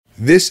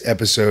This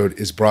episode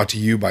is brought to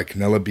you by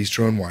Canela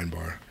Bistro and Wine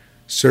Bar,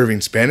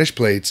 serving Spanish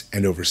plates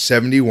and over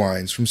 70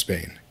 wines from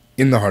Spain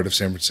in the heart of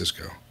San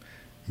Francisco.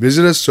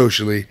 Visit us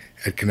socially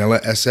at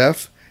Canela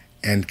SF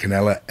and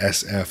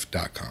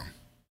canelasf.com.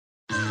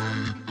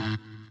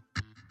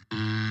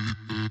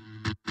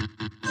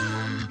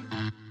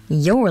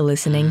 You're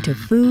listening to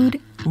Food,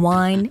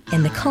 Wine,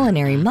 and the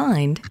Culinary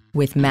Mind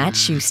with Matt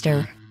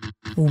Schuster.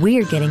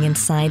 We're getting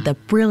inside the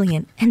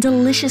brilliant and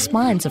delicious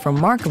minds of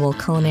remarkable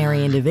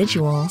culinary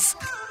individuals.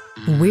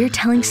 We're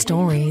telling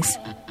stories,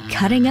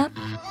 cutting up,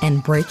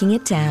 and breaking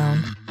it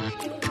down.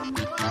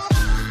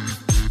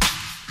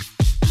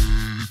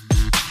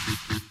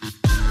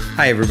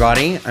 Hi,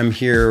 everybody. I'm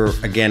here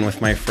again with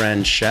my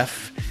friend,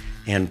 chef,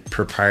 and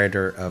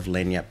proprietor of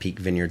Lagniappe Peak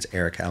Vineyards,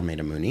 Erica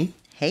Almeida Mooney.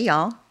 Hey,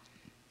 y'all.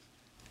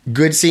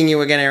 Good seeing you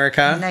again,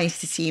 Erica.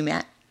 Nice to see you,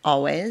 Matt.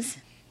 Always.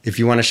 If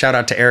you want to shout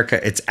out to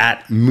Erica, it's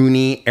at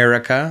Mooney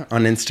Erica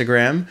on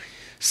Instagram.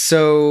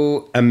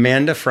 So,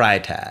 Amanda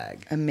Freitag.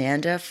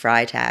 Amanda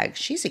Freitag.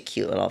 She's a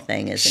cute little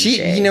thing, isn't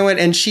she? You know what?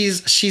 And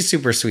she's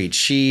super sweet.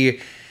 She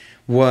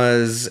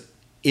was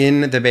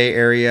in the Bay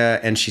Area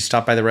and she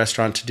stopped by the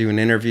restaurant to do an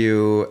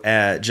interview.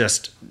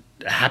 Just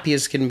happy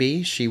as can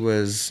be. She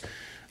was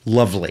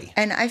lovely.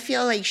 And I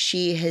feel like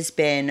she has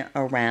been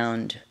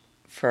around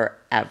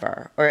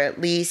forever, or at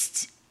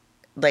least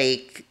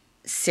like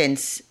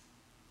since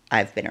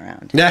I've been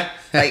around. Yeah.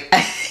 Like,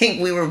 I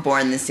think we were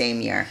born the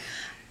same year.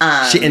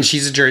 And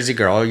she's a Jersey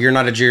girl. You're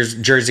not a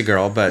Jersey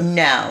girl, but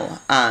no,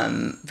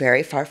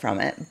 very far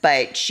from it.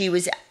 But she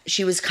was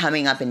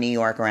coming up in New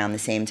York around the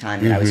same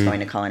time that I was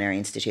going to Culinary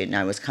Institute, and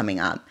I was coming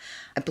up.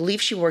 I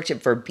believe she worked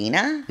at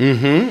Verbena,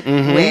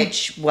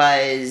 which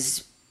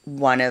was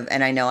one of,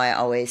 and I know I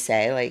always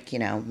say, like, you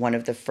know, one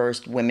of the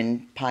first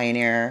women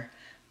pioneer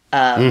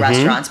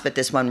restaurants, but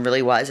this one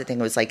really was. I think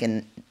it was like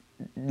in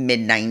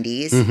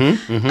mid-90s.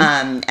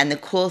 And the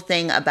cool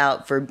thing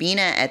about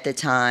Verbena at the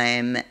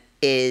time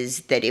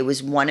is that it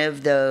was one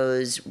of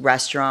those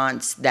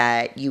restaurants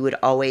that you would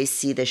always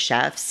see the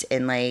chefs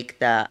in like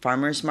the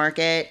farmer's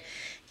market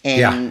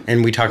in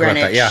and we talk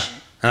Greenwich, about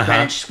that,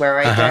 Greenwich Square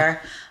right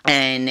there.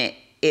 And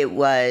it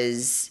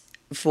was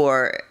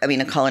for, I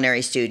mean, a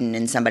culinary student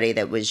and somebody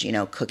that was, you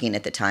know, cooking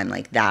at the time,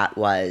 like that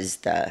was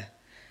the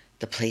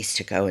place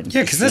to go and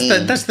because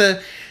that's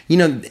the you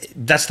know,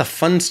 that's the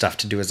fun stuff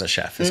to do as a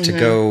chef is to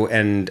go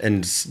and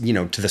you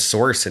know, to the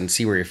source and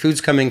see where your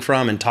food's coming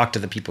from and talk to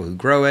the people who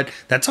grow it.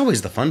 That's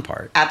always the fun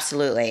part.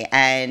 Absolutely.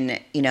 And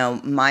you know,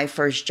 my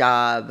first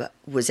job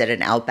was at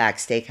an Outback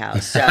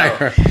Steakhouse, so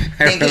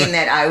thinking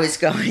that I was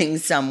going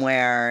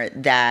somewhere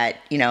that,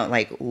 you know,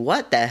 like,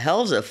 what the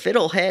hell's a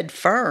fiddlehead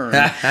fern?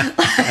 Like,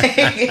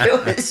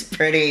 it was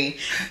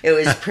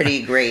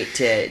pretty great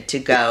to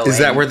go. Is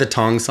that where the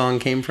Tong song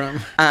came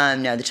from?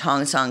 No, the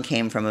Tong song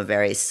came from a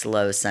very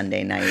slow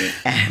Sunday night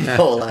at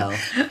Polo.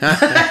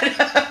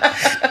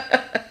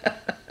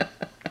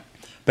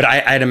 But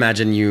I'd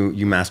imagine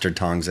you mastered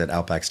tongs at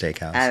Outback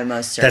Steakhouse. I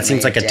most certainly That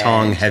seems like a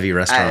tong-heavy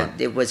restaurant.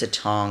 It was a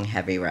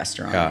tong-heavy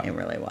restaurant. Yeah. It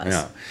really was.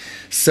 Yeah.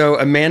 So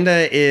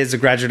Amanda is a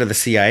graduate of the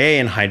CIA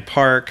in Hyde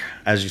Park.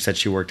 As you said,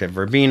 she worked at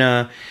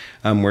Verbena,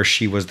 where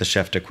she was the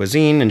chef de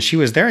cuisine. And she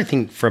was there, I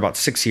think, for about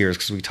 6 years,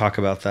 because we talk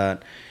about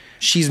that.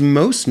 She's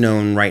most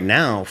known right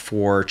now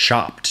for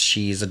Chopped.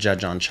 She's a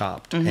judge on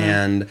Chopped.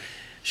 And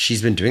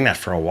she's been doing that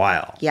for a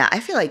while. Yeah, I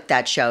feel like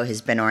that show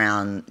has been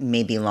around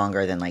maybe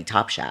longer than like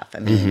Top Chef. I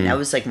mean, that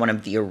was like one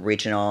of the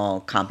original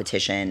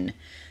competition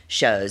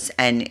shows.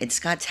 And it's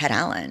got Ted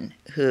Allen,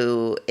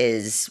 who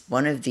is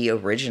one of the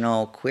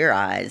original Queer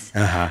Eyes,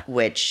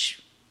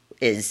 which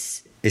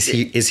is... Is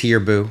he your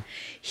boo?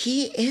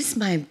 He is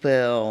my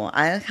boo.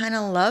 I kind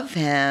of love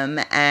him,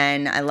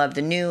 and I love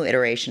the new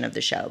iteration of the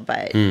show,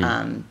 but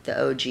the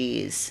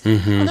OGs.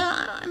 Although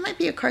I might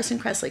be a Carson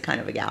Kressley kind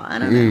of a gal. I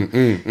don't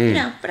know. You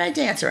know, but I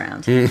dance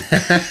around.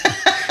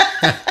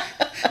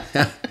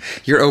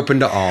 You're open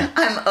to all.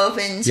 I'm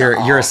open to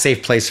all. You're a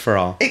safe place for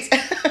all.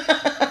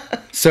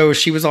 So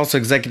she was also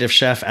executive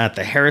chef at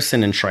the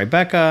Harrison in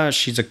Tribeca.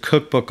 She's a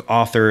cookbook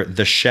author,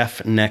 The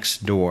Chef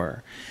Next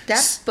Door.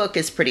 That book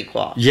is pretty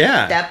cool.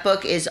 Yeah. That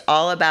book is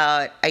all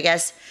about, I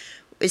guess,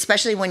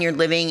 especially when you're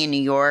living in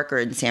New York or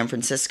in San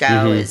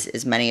Francisco,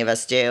 as many of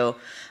us do,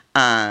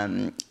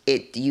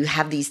 you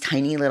have these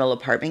tiny little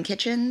apartment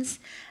kitchens.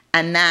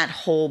 And that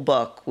whole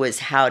book was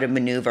how to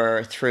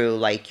maneuver through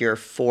like your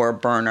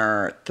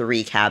 4-burner,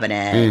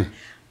 3-cabinet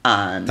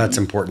that's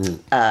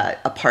important.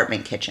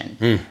 Apartment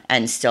kitchen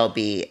and still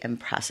be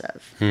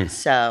impressive.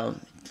 So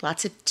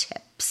lots of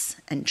tips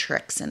and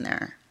tricks in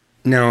there.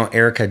 Now,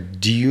 Erica,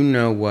 do you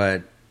know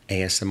what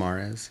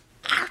ASMR is?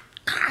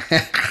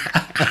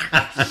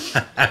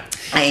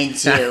 I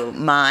do.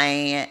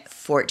 My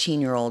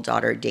 14-year-old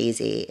daughter,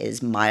 Daisy,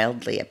 is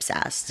mildly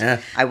obsessed.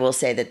 Yeah. I will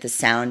say that the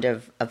sound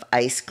of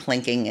ice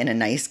clinking in a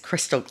nice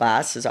crystal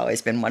glass has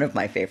always been one of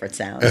my favorite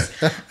sounds.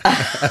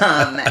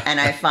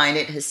 And I find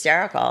it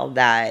hysterical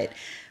that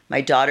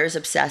my daughter's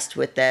obsessed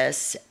with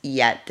this,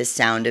 yet the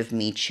sound of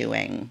me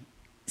chewing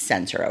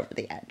sends her over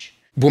the edge.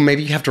 Well,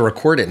 maybe you have to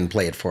record it and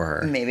play it for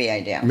her. Maybe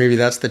I do. Maybe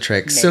that's the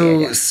trick.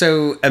 Maybe I do.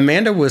 So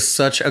Amanda was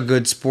such a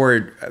good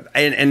sport,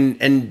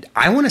 and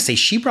I want to say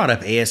she brought up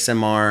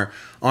ASMR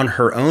on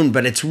her own,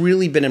 but it's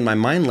really been in my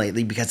mind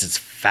lately because it's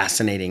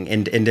fascinating.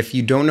 And if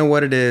you don't know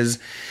what it is,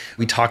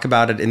 we talk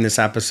about it in this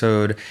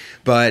episode,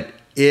 but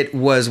it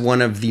was one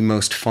of the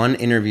most fun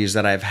interviews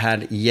that I've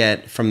had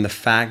yet, from the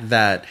fact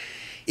that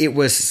it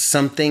was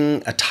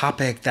a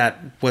topic that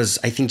was,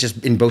 I think,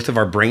 just in both of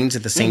our brains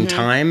at the same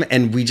time.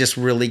 And we just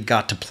really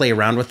got to play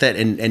around with it.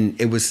 And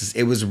it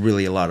was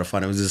really a lot of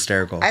fun. It was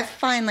hysterical. I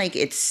find like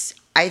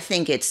I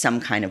think it's some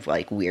kind of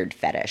like weird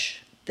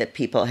fetish that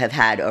people have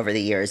had over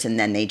the years, and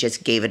then they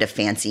just gave it a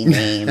fancy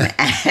name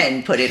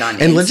and put it on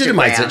and Instagram.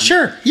 legitimize it.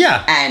 Sure.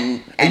 Yeah.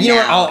 And you know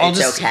now what?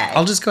 it's okay.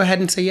 I'll just go ahead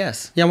and say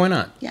yes. Yeah, why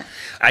not? Yeah.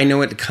 I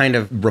know it kind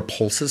of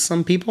repulses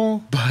some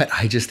people, but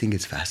I just think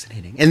it's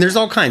fascinating. And there's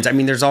all kinds. I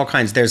mean, there's all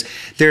kinds. There's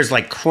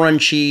like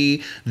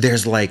crunchy.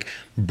 There's like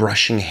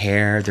brushing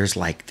hair. There's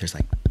like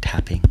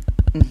tapping.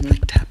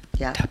 Like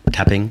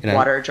tapping. You know?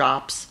 Water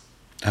drops.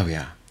 Oh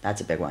yeah. That's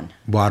a big one.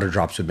 Water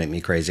drops would make me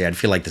crazy. I'd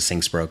feel like the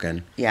sink's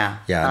broken. Yeah.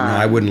 Yeah. No,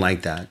 I wouldn't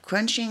like that.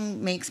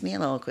 Crunching makes me a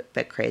little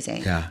bit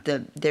crazy. Yeah.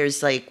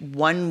 There's like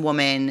one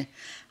woman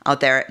out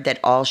there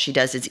that all she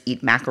does is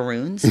eat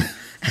macaroons.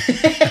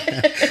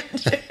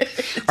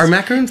 Are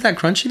macaroons that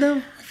crunchy though?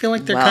 I feel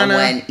like they're kind of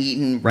when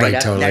eaten right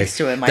up totally. next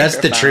to a microphone. That's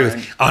the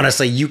truth.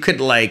 Honestly, you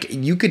could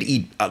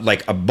eat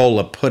like a bowl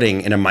of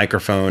pudding in a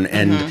microphone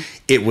and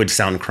it would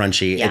sound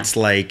crunchy. Yeah. It's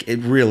like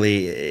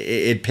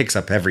it picks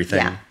up everything.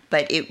 Yeah,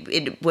 but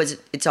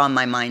it's on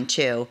my mind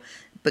too,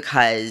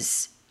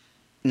 because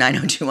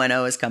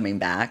 90210 is coming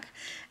back,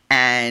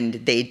 and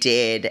they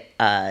did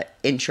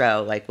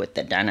intro like with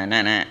the na na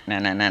na na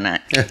na na na,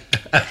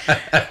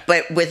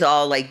 but with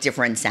all like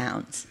different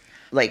sounds.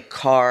 Like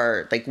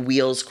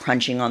wheels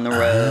crunching on the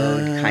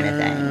road kind of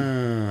thing.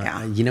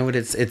 Yeah. You know what?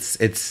 It's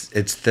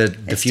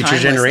the future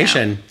timeless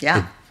generation. now.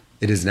 Yeah.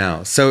 It is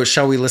now. So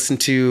shall we listen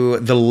to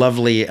the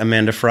lovely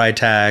Amanda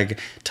Freitag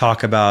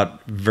talk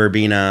about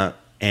verbena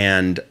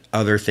and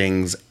other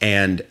things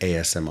and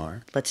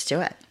ASMR? Let's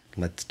do it.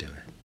 Let's do it.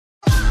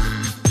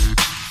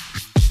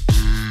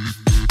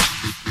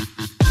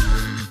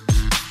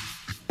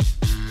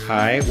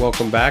 Hi,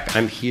 welcome back.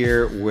 I'm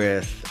here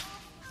with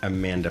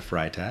Amanda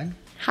Freitag.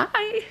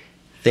 Hi.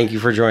 Thank you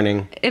for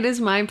joining. It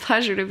is my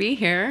pleasure to be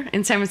here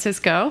in San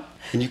Francisco.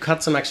 And you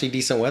caught some actually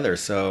decent weather,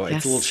 so Yes.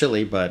 it's a little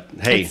chilly, but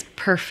hey. It's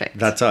perfect.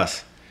 That's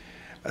us.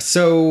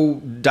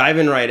 So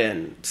diving right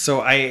in.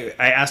 So I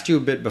asked you a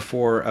bit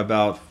before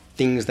about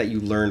things that you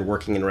learned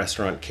working in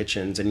restaurant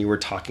kitchens, and you were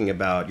talking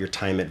about your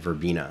time at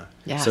Verbena.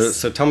 Yes.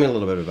 So tell me a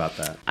little bit about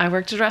that. I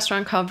worked at a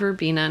restaurant called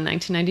Verbena in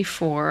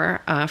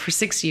 1994 for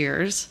 6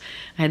 years.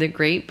 I had the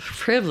great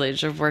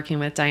privilege of working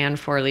with Diane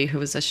Forley, who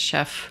was a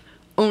chef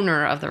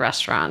owner of the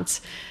restaurant.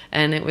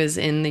 And it was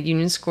in the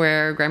Union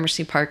Square,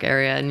 Gramercy Park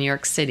area in New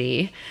York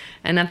City.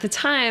 And at the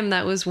time,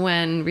 that was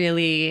when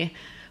really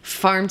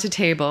farm to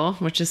table,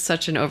 which is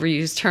such an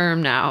overused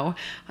term now,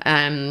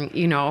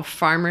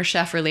 farmer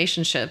chef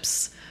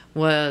relationships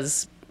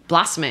was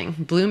blossoming,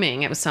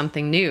 blooming. It was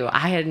something new.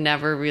 I had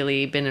never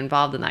really been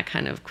involved in that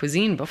kind of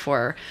cuisine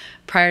before.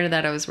 Prior to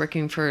that, I was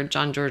working for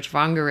John George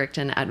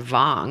Vongerichten at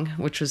Vong,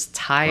 which was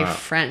Thai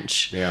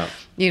French. Yeah.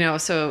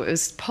 So it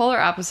was polar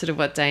opposite of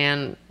what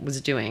Diane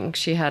was doing.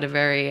 She had a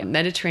very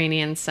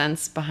Mediterranean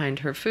sense behind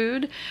her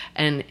food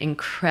and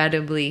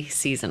incredibly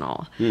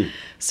seasonal.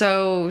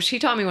 So she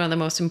taught me one of the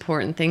most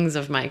important things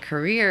of my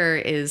career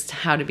is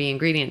how to be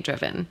ingredient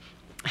driven,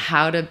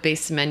 how to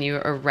base the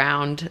menu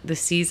around the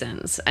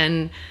seasons.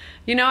 And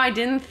I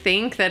didn't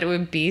think that it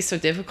would be so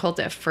difficult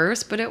at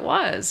first, but it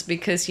was,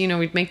 because,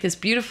 we'd make this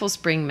beautiful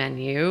spring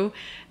menu,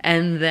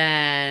 and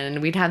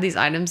then we'd have these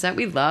items that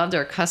we loved,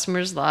 our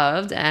customers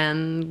loved,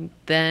 and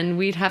then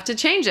we'd have to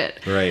change it.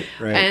 Right.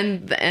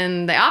 And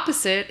the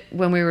opposite,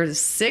 when we were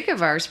sick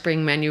of our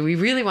spring menu, we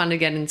really wanted to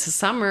get into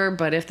summer,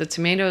 but if the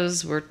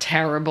tomatoes were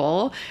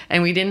terrible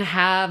and we didn't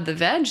have the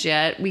veg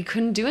yet, we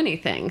couldn't do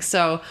anything.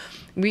 So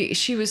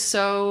she was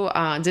so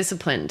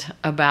disciplined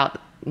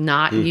about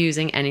not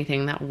using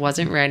anything that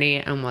wasn't ready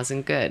and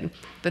wasn't good.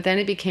 But then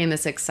it became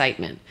this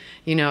excitement.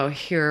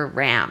 Here are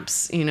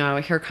ramps.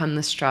 Here come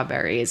the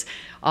strawberries.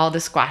 All the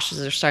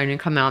squashes are starting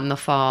to come out in the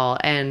fall.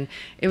 And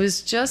it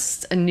was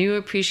just a new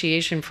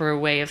appreciation for a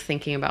way of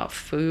thinking about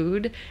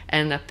food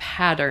and a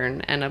pattern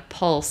and a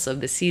pulse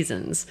of the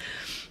seasons.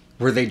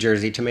 Were they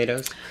Jersey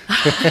tomatoes?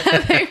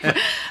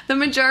 The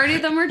majority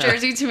of them were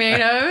Jersey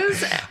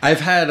tomatoes.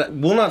 I've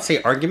had, we'll not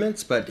say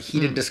arguments, but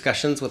heated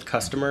discussions with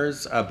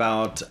customers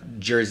about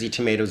Jersey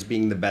tomatoes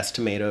being the best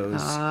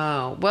tomatoes.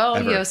 Oh, well,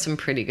 ever. you have some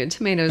pretty good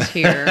tomatoes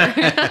here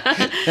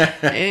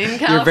in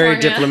California. You're very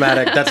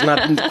diplomatic. That's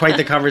not quite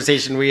the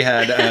conversation we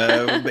had,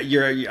 but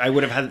I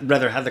would have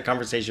rather had the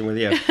conversation with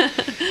you.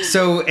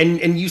 So,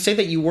 and you say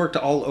that you worked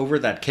all over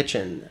that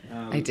kitchen.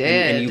 I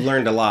did. And you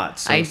learned a lot.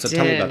 So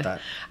tell me about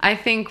that. I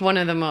think one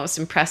of the most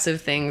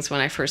impressive things when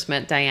I first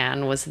met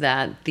Diane was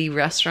that the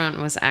restaurant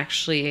was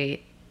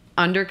actually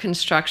under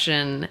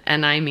construction,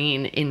 and I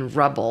mean in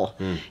rubble.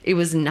 It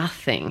was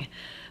nothing.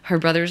 Her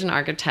brother's an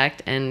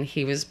architect, and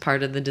he was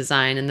part of the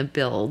design and the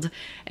build.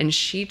 And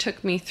she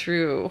took me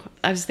through,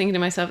 I was thinking to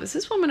myself, is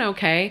this woman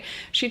okay?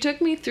 She took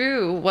me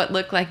through what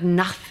looked like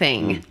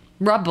nothing.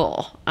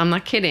 Rubble. I'm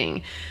not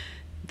kidding.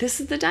 This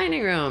is the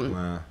dining room.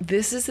 Wow.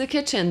 This is the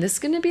kitchen. This is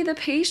going to be the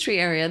pastry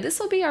area. This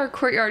will be our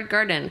courtyard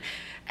garden.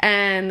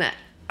 And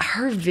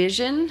her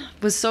vision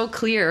was so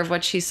clear of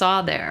what she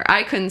saw there.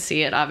 I couldn't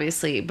see it,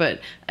 obviously.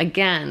 But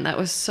again, that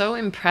was so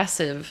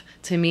impressive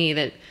to me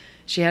that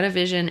she had a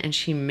vision and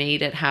she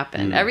made it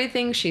happen.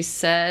 Everything she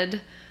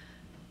said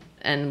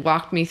and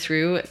walked me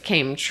through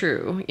came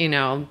true. You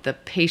know, the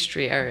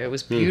pastry area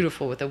was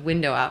beautiful with a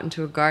window out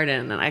into a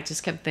garden. And I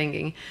just kept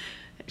thinking,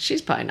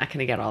 she's probably not going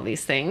to get all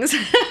these things.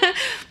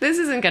 This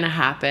isn't going to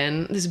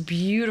happen. This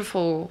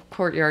beautiful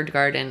courtyard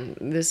garden,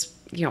 this,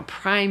 you know,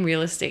 prime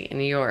real estate in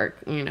New York,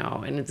 you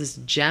know, and this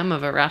gem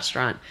of a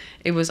restaurant.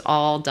 It was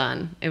all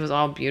done. It was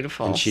all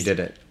beautiful. And she did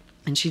it.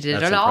 And she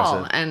did it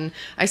all. And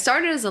I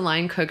started as a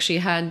line cook. She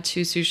had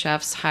 2 sous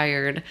chefs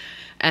hired.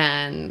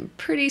 And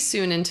pretty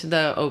soon into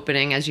the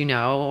opening, as you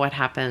know, what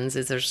happens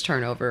is there's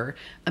turnover.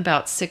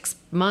 About 6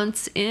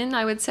 months in,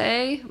 I would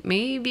say,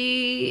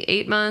 maybe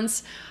 8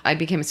 months, I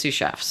became a sous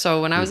chef.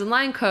 So when I was a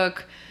line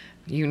cook,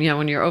 you know,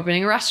 when you're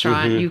opening a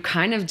restaurant, you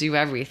kind of do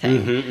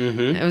everything.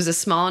 It was a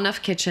small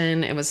enough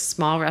kitchen. It was a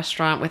small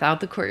restaurant. Without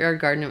the courtyard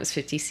garden, it was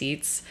 50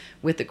 seats.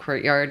 With the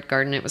courtyard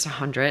garden, it was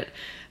 100.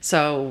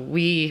 So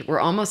we were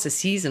almost a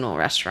seasonal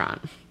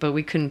restaurant, but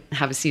we couldn't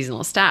have a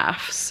seasonal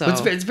staff. So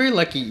it's very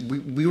lucky.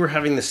 We were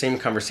having the same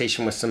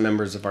conversation with some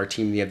members of our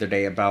team the other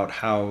day about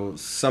how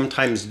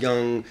sometimes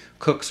young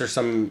cooks or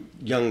some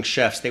young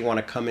chefs, they want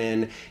to come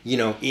in, you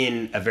know,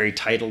 in a very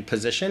titled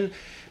position.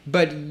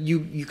 But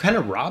you kind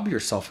of rob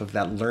yourself of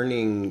that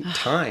learning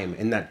time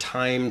and that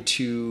time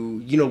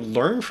to, you know,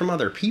 learn from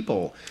other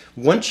people.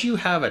 Once you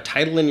have a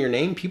title in your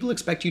name, people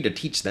expect you to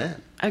teach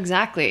them.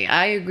 Exactly.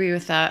 I agree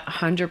with that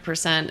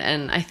 100%.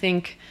 And I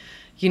think,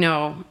 you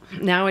know,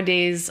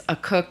 nowadays a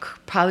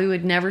cook probably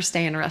would never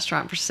stay in a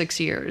restaurant for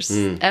 6 years,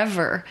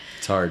 ever.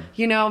 It's hard.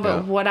 You know,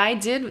 but what I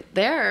did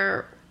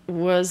there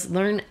was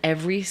learn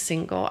every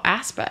single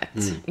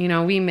aspect. You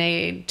know, we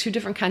made 2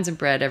 different kinds of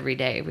bread every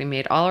day. We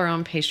made all our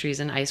own pastries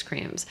and ice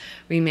creams.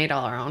 We made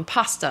all our own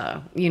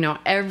pasta. You know,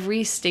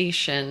 every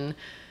station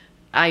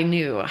I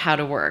knew how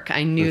to work.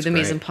 I knew the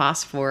mise en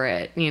place for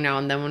it, you know,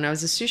 and then when I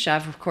was a sous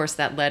chef, of course,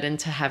 that led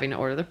into having to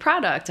order the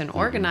product and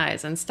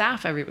organize and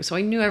staff everybody. So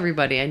I knew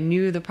everybody. I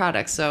knew the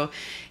product. So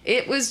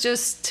it was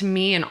just, to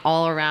me, an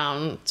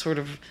all-around sort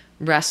of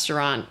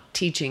restaurant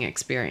teaching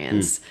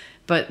experience.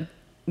 But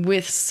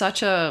with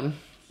such a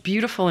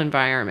beautiful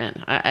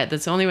environment.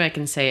 That's the only way I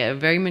can say it. A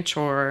very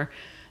mature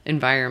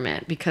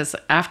environment. Because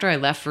after I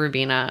left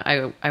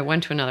Verbena, I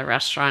went to another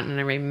restaurant and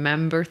I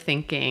remember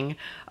thinking,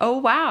 oh,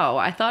 wow,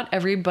 I thought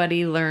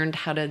everybody learned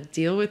how to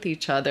deal with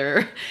each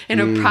other in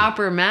a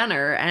proper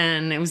manner.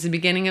 And it was the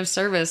beginning of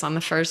service on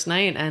the first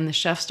night and the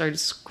chef started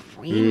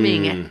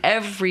screaming at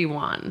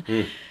everyone.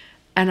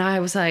 And I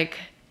was like,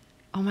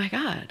 oh my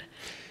God.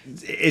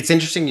 It's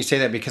interesting you say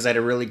that because I had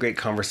a really great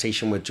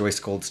conversation with Joyce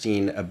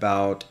Goldstein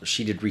about,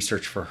 she did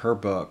research for her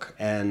book,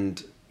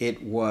 and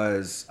it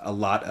was a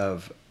lot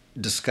of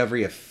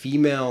discovery of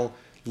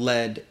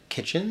female-led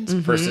kitchens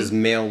versus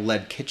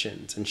male-led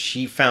kitchens. And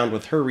she found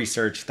with her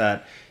research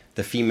that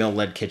the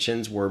female-led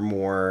kitchens were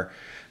more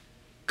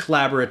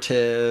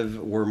collaborative,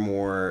 were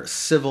more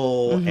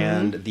civil,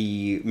 and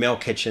the male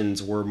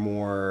kitchens were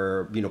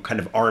more, you know, kind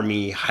of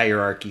army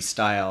hierarchy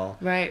style.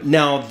 Right.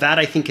 Now that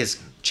I think is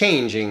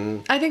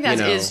changing. I think that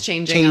is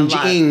changing a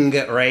lot.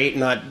 Changing, right?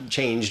 Not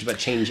changed, but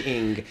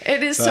changing.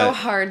 It is so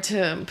hard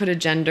to put a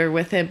gender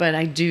with it, but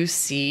I do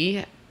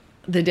see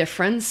the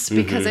difference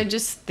because I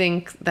just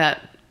think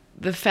that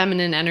the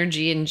feminine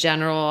energy in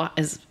general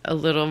is a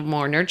little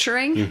more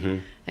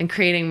nurturing and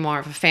creating more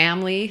of a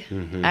family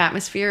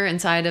atmosphere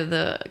inside of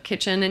the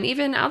kitchen and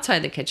even outside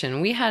the kitchen.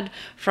 We had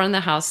front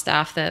of the house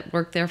staff that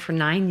worked there for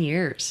 9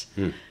 years,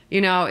 you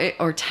know,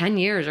 or 10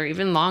 years or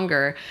even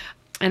longer.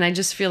 And I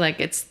just feel like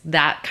it's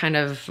that kind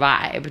of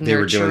vibe. They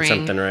were doing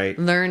something right.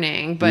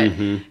 Learning. But,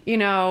 you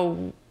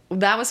know,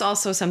 that was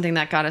also something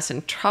that got us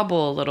in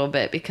trouble a little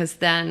bit because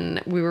then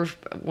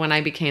when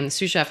I became the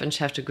sous chef and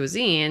chef de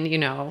cuisine, you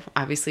know,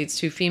 obviously it's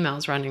 2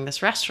 females running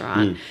this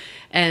restaurant.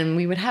 And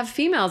we would have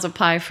females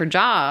apply for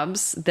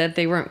jobs that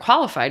they weren't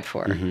qualified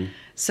for.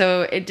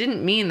 So it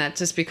didn't mean that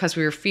just because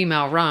we were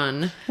female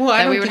run,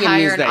 that we would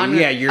hire an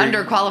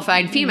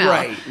underqualified female.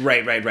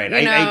 Right.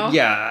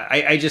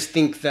 I just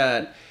think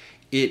that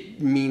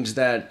it means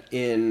that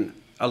in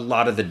a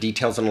lot of the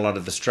details and a lot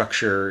of the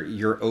structure,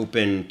 you're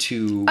open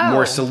to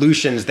more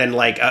solutions than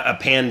like a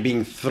pan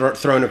being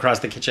thrown across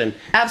the kitchen.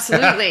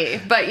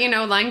 Absolutely. But, you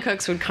know, line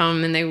cooks would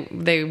come and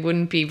they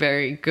wouldn't be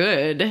very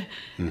good.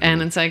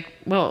 And it's like,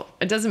 well,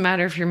 it doesn't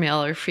matter if you're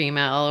male or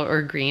female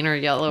or green or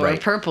yellow or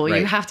purple.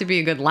 You have to be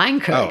a good line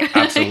cook. Oh,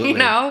 absolutely. You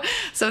know?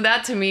 So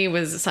that to me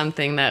was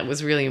something that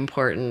was really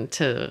important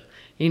to,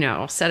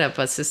 set up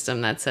a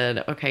system that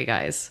said, okay,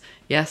 guys,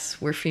 yes,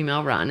 we're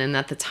female run. And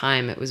at the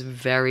time it was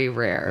very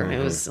rare.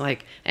 It was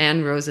like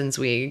Anne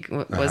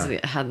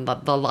Rosenzweig had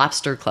the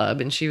Lobster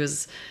Club, and she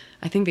was,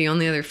 I think, the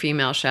only other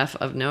female chef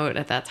of note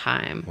at that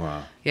time.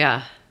 Wow.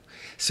 Yeah.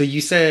 So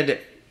you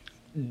said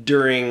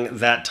during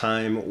that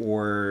time,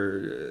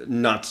 or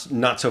not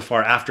so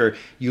far after,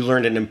 you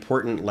learned an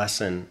important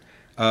lesson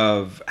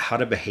of how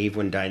to behave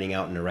when dining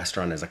out in a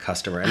restaurant as a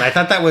customer. And I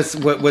thought that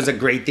was a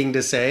great thing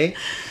to say.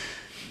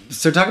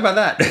 So talk about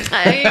that.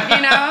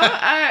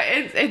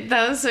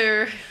 Those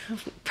are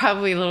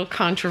probably a little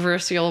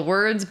controversial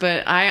words,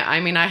 but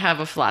I mean, I have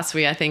a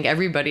philosophy. I think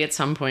everybody at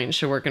some point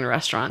should work in a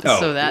restaurant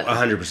so that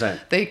 100%.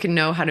 they can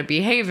know how to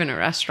behave in a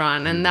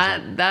restaurant. And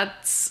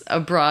that's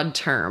a broad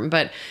term.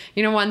 But,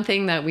 one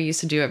thing that we used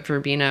to do at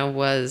Verbena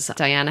was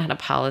Diana had a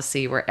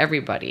policy where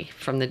everybody,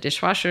 from the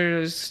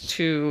dishwashers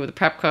to the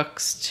prep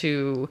cooks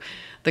to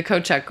the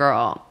co-check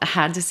girl,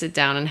 had to sit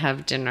down and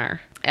have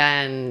dinner.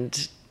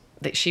 And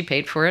that she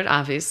paid for it,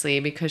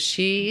 obviously, because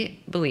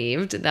she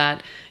believed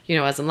that,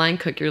 as a line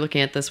cook, you're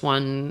looking at this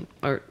 1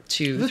 or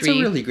 2, That's 3,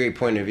 a really great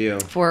point of view.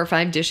 4 or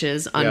 5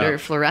 dishes under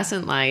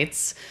fluorescent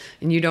lights,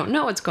 and you don't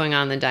know what's going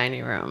on in the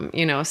dining room.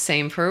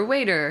 Same for a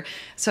waiter.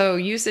 So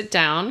you sit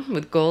down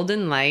with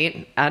golden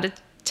light at a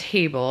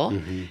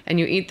table, and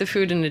you eat the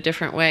food in a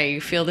different way. You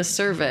feel the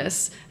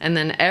service, and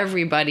then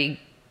everybody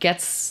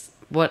gets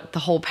what the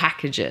whole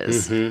package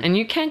is. And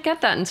you can't get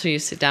that until you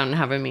sit down and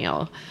have a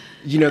meal.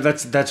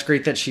 That's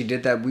great that she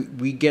did that.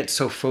 We get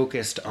so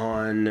focused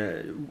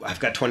on I've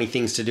got 20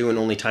 things to do and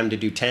only time to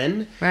do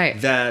 10. Right.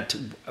 That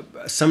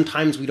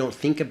sometimes we don't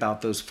think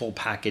about those full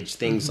package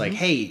things like,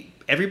 hey,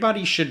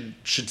 everybody should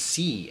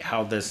see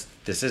how this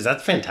is.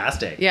 That's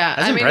fantastic. Yeah.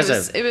 That's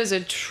impressive. It was a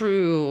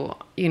true,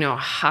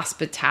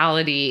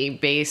 hospitality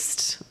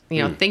based,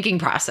 thinking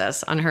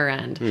process on her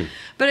end.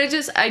 But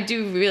I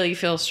do really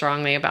feel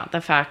strongly about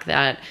the fact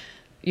that,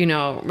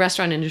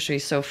 restaurant industry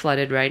is so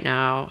flooded right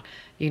now.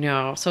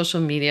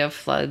 Social media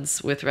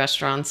floods with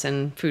restaurants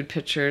and food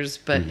pictures,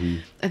 but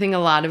I think a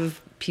lot of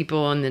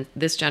people in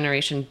this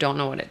generation don't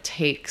know what it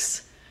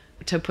takes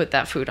to put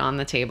that food on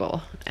the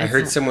table. I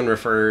heard someone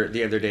refer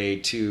the other day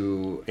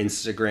to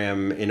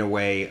Instagram in a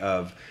way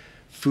of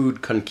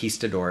food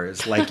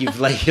conquistadors, like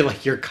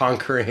you're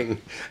conquering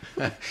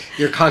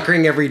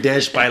every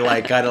dish by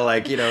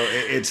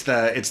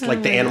it's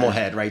like the animal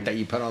head, right, that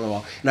you put on the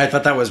wall. And I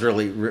thought that was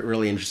really,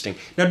 really interesting.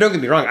 Now, don't get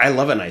me wrong, I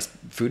love a nice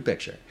food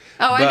picture.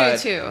 Oh, I do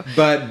too.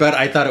 But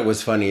I thought it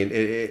was funny.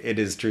 It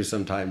is true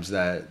sometimes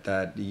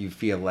that you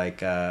feel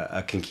like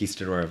a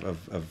conquistador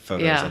of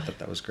photos. Yeah. I thought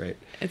that was great.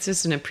 It's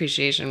just an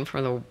appreciation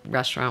for the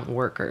restaurant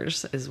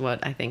workers is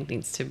what I think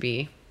needs to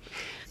be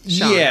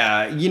shown.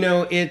 Yeah,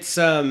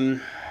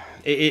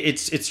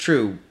 it's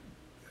true.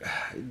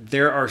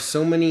 There are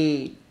so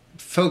many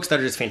folks that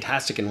are just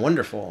fantastic and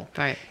wonderful.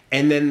 Right.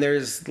 And then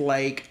there's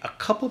like a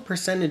couple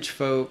percentage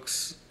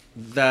folks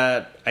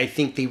that I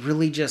think they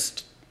really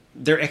just,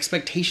 their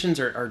expectations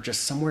are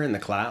just somewhere in the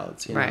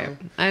clouds. Right. Know?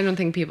 I don't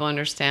think people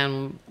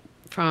understand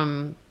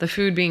from the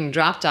food being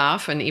dropped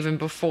off and even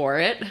before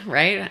it,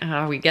 right?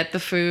 How we get the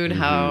food,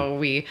 how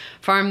we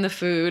farm the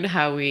food,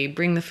 how we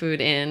bring the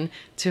food in,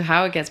 to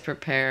how it gets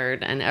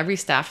prepared, and every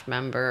staff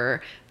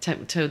member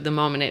to the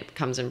moment it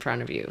comes in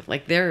front of you.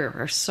 Like, there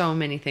are so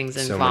many things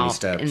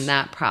involved in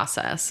that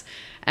process.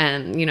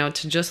 And,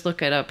 to just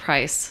look at a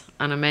price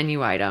on a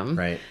menu item,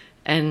 right,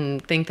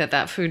 and think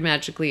that food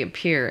magically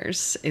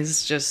appears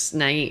is just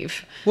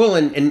naive. Well,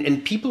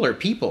 and people are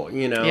people,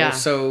 Yeah.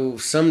 So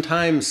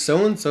sometimes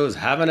so-and-so's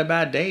having a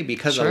bad day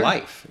because of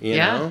life, you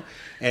know?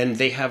 And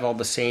they have all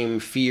the same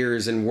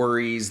fears and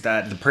worries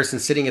that the person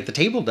sitting at the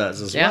table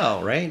does as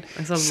well, right?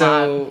 There's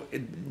a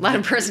lot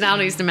of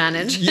personalities to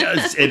manage.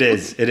 Yes, it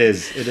is. It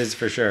is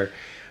for sure.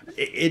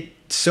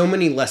 So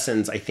many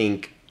lessons, I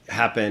think,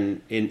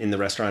 happen in the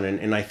restaurant.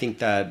 And I think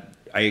that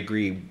I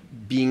agree,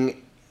 being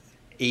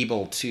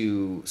able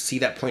to see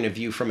that point of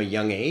view from a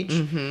young age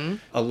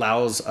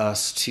allows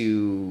us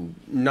to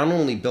not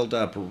only build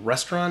up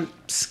restaurant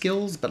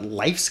skills, but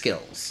life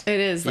skills. It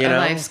is a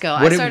life skill.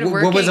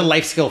 What was a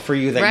life skill for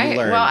you that you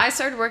learned? Well, I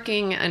started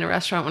working in a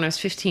restaurant when I was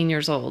 15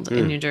 years old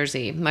in New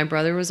Jersey. My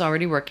brother was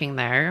already working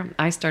there.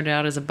 I started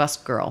out as a bus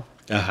girl.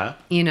 And I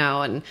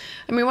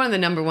mean, one of the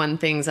number one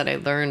things that I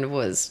learned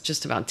was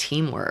just about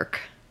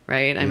teamwork.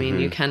 Right? I mean,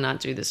 you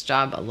cannot do this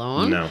job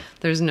alone. No.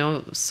 There's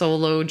no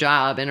solo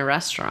job in a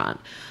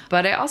restaurant.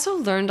 But I also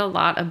learned a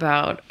lot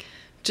about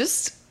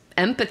just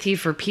empathy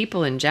for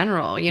people in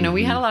general.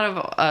 We had a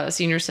lot of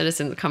senior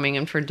citizens coming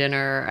in for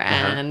dinner,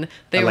 and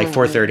they were like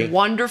 4:30.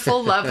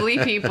 Wonderful, lovely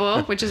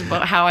people, which is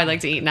how I like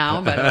to eat now,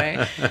 by the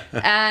way.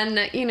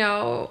 And,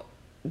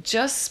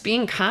 just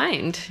being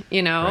kind,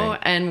 Right.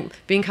 and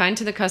being kind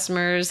to the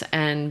customers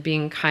and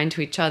being kind to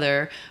each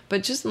other,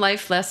 but just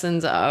life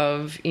lessons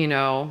of,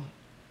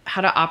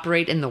 to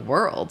operate in the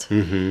world,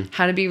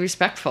 how to be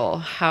respectful,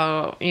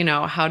 how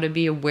to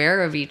be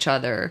aware of each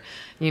other.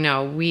 In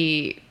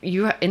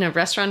a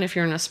restaurant, if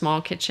you're in a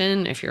small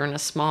kitchen, if you're in a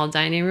small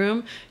dining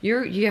room,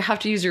 you have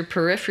to use your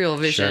peripheral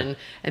vision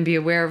and be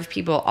aware of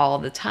people all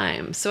the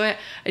time. So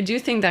I do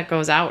think that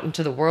goes out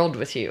into the world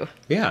with you.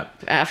 Yeah.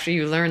 After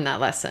you learn that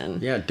lesson.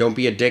 Yeah. Don't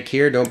be a dick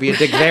here. Don't be a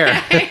dick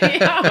there.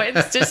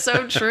 It's just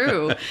so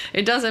true.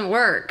 It doesn't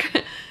work.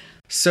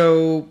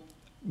 So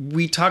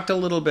we talked a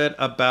little bit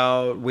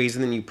about ways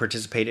that you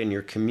participate in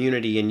your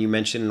community, and you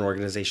mentioned an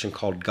organization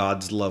called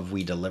God's Love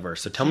We Deliver.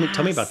 So tell me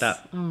about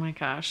that. Oh my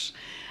gosh.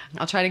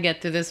 I'll try to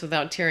get through this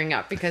without tearing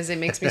up because it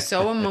makes me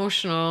so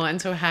emotional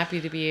and so happy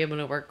to be able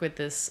to work with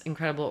this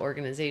incredible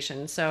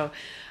organization. So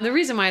the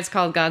reason why it's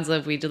called God's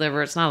Love We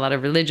Deliver, it's not a lot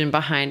of religion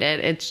behind it.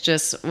 It's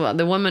just,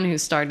 the woman who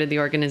started the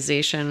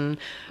organization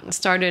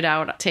started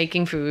out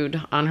taking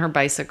food on her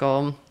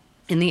bicycle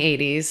in the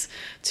 80s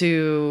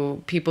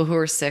to people who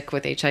were sick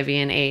with HIV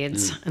and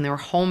AIDS, and they were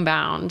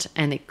homebound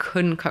and they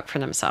couldn't cook for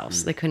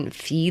themselves. They couldn't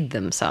feed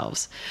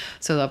themselves.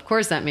 So of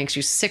course that makes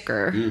you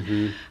sicker.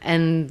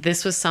 And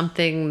this was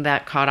something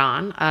that caught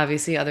on.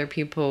 Obviously other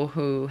people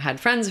who had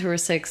friends who were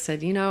sick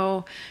said,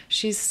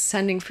 she's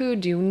sending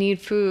food. Do you need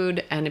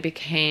food? And it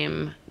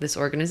became this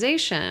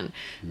organization.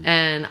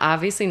 And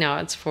obviously now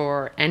it's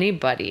for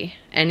anybody,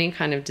 any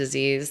kind of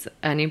disease,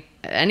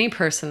 any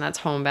person that's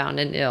homebound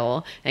and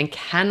ill and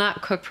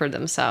cannot cook for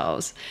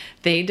themselves.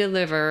 They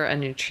deliver a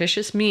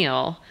nutritious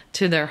meal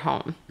to their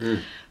home.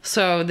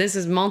 So this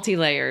is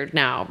multi-layered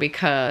now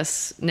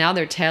because now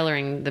they're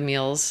tailoring the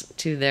meals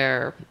to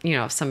their,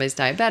 if somebody's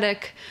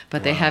diabetic,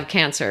 but they have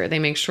cancer, they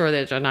make sure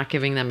that they're not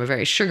giving them a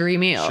very sugary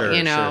meal,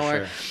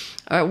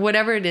 or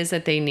whatever it is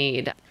that they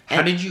need.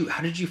 How did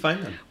you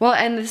find them? Well,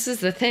 and this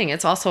is the thing.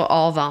 It's also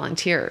all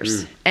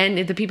volunteers. And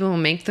the people who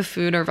make the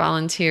food are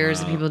volunteers.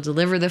 The people who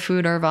deliver the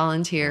food are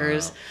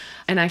volunteers.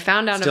 And I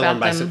found out Still about on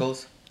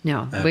bicycles?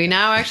 No, we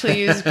now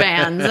actually use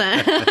vans.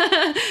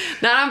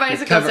 Not on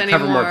bicycles anymore.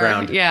 Cover more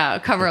ground. Yeah,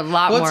 cover a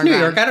lot more ground. Well, it's New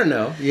York. I don't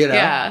know.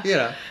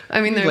 Yeah.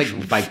 I mean, they're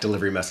like bike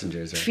delivery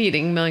messengers.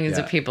 Feeding millions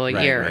of people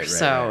a year.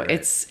 So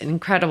it's an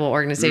incredible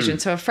organization.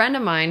 So a friend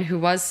of mine who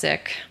was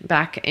sick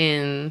back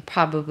in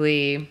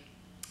probably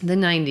the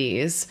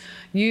 90s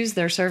used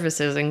their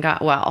services and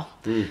got well.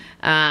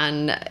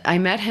 And I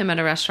met him at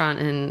a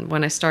restaurant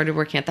when I started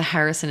working at the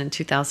Harrison in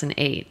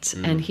 2008.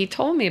 And he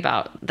told me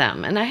about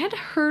them. And I had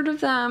heard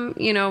of them,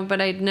 but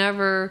I'd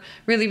never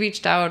really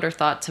reached out or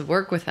thought to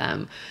work with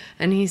them.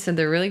 And he said,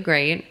 they're really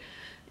great.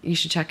 You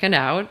should check it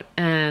out.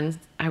 And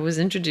I was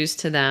introduced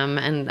to them,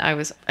 and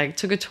I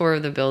took a tour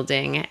of the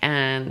building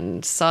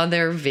and saw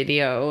their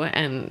video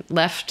and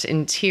left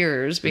in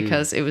tears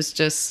because it was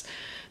just,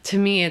 to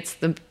me, it's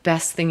the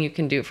best thing you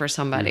can do for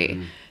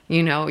somebody.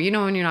 When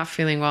you're not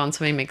feeling well and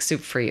somebody makes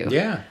soup for you.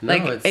 Yeah.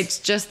 No, it's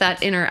just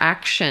that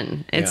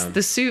interaction. It's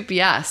the soup,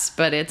 yes,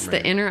 but it's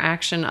the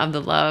interaction of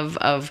the love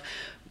of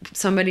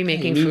somebody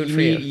making food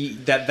for you.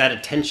 That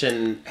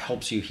attention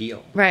helps you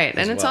heal. Right.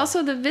 And it's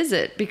also the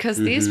visit because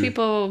these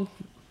people,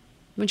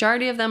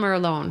 majority of them are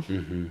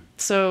alone.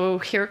 So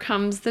here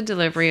comes the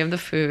delivery of the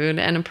food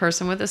and a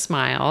person with a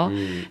smile,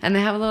 and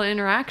they have a little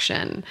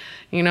interaction.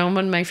 One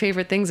of my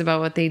favorite things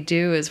about what they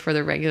do is for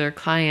their regular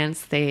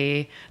clients,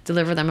 they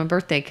deliver them a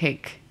birthday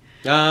cake.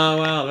 Oh,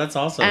 wow. That's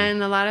awesome.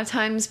 And a lot of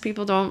times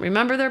people don't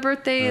remember their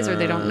birthdays or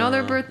they don't know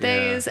their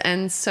birthdays. Yeah.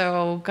 And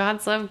so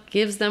God's Love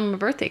gives them a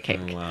birthday cake.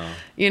 Oh,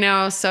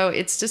 wow. So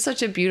it's just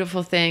such a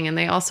beautiful thing. And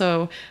they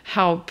also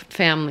help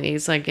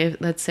families. Like,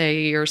 if, let's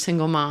say you're a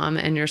single mom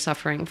and you're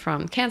suffering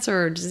from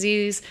cancer or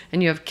disease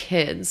and you have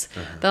kids,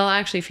 they'll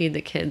actually feed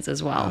the kids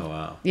as well. Oh,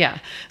 wow. Yeah.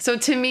 So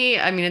to me,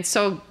 I mean, it's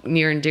so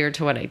near and dear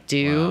to what I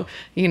do.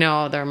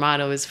 Wow. Their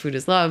motto is food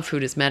is love,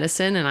 food is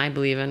medicine. And I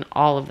believe in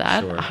all of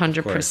that,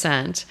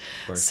 100%.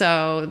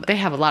 So they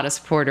have a lot of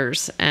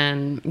supporters,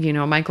 and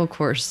Michael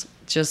Kors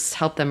just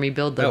helped them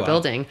rebuild the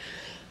building.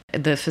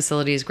 The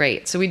facility is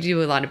great. So we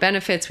do a lot of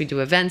benefits. We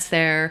do events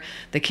there.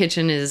 The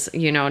kitchen is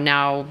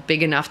now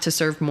big enough to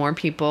serve more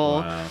people.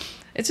 Wow.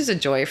 It's just a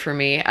joy for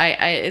me.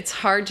 It's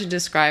hard to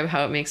describe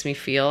how it makes me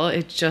feel.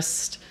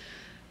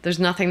 There's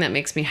nothing that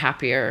makes me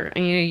happier.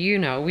 And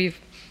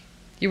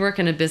you work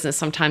in a business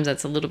sometimes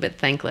that's a little bit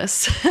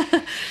thankless.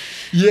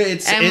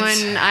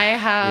 When I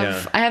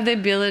have the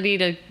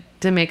ability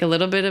to make a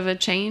little bit of a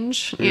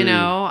change,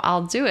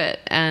 I'll do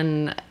it.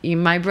 And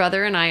my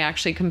brother and I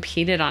actually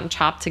competed on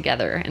Chopped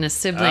together in a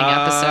sibling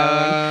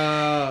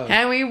episode.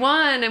 And we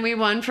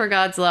won for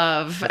God's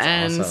Love.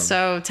 That's awesome.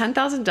 So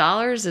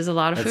 $10,000 is a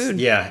lot of food.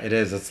 Yeah, it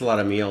is. That's a lot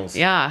of meals.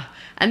 Yeah.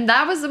 And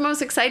that was the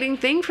most exciting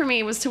thing for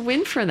me, was to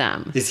win for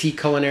them. Is he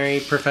culinary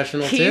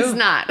professional too? He's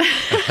not.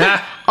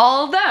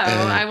 Although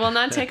I will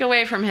not take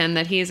away from him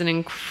that he is an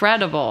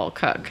incredible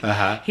cook.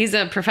 He's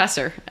a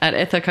professor at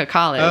Ithaca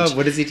College. Oh,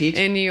 what does he teach?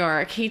 In New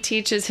York. He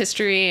teaches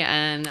history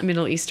and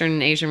Middle Eastern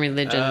and Asian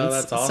religions. Oh,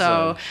 that's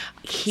awesome.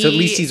 So at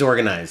least he's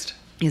organized.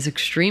 He's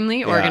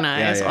extremely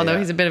organized, although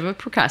he's a bit of a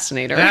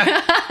procrastinator.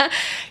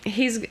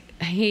 He's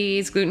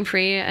He's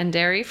gluten-free and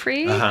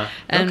dairy-free. Uh-huh.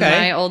 And Okay.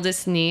 my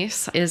oldest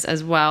niece is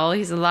as well.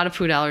 He's a lot of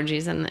food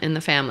allergies in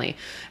the family.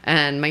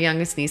 And my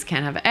youngest niece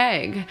can't have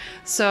egg.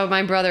 So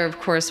my brother, of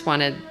course,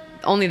 wanted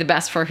only the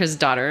best for his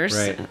daughters.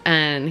 Right.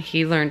 And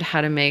he learned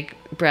how to make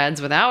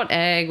breads without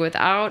egg,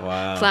 without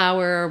Wow.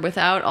 flour,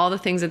 without all the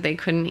things that they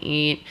couldn't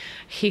eat.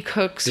 He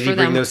cooks Did for he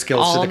bring them those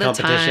skills to all the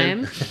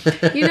competition?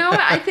 time. You know,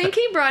 I think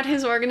he brought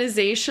his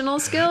organizational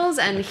skills,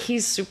 and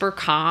he's super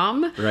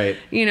calm. Right.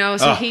 You know,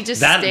 so Oh, he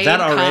just that stayed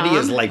already calm.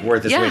 is like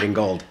worth its Yeah. weight in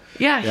gold.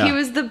 Yeah, Yeah. he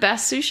was the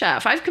best sous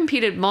chef. I've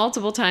competed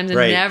multiple times and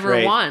Right, never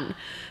right. won.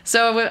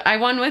 So I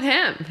won with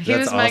him. He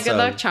That's was my good awesome.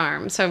 luck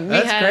charm. So we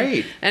That's had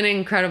great. an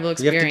incredible You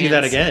experience. have to do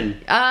that again.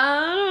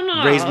 I don't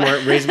know.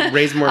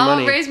 Raise more I'll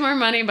money. raise more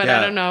money, but Yeah.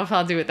 I don't know if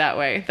I'll do it that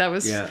way. That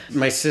was Yeah,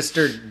 my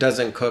sister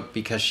doesn't cook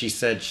because she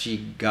said she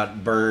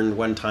got burned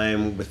one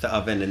time with the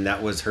oven, and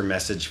that was her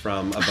message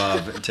from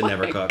above to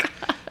never cook.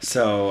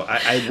 So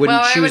I wouldn't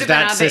Well, I choose would've been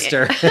that out the-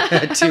 sister I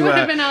would to.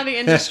 have been out of the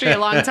industry a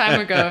long time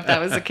ago if that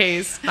was the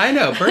case. I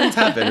know burns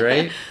happen,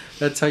 right?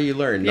 That's how you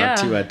learn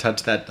not Yeah. to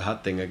touch that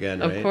hot thing again,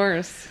 right? Of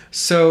course.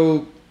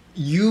 So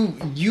you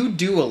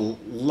do a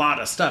lot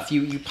of stuff.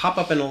 You pop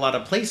up in a lot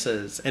of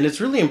places, and it's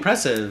really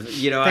impressive.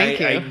 You know, Thank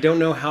you. I don't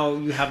know how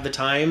you have the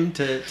time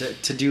to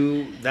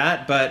do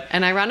that, but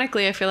And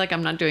ironically, I feel like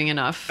I'm not doing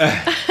enough.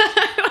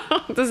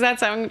 Does that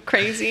sound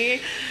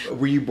crazy?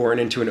 were you born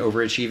into an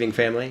overachieving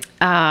family?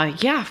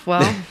 Yeah,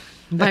 well,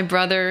 my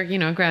brother,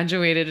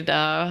 graduated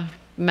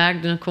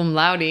magna cum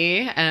laude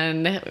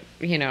and,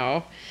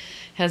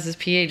 has his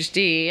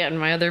PhD. And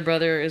my other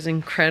brother is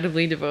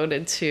incredibly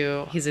devoted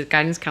he's a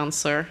guidance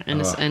counselor in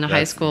a high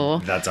That's- school.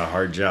 That's a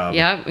hard job.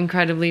 Yeah,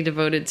 incredibly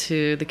devoted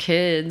to the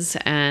kids.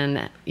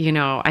 And,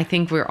 I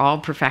think we're all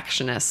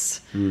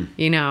perfectionists.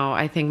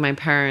 I think my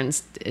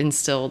parents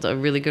instilled a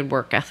really good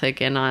work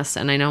ethic in us.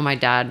 And I know my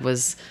dad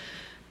was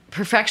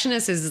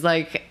perfectionist is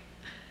like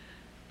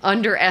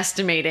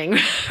underestimating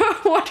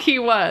what he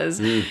was.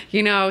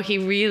 He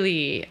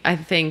really, I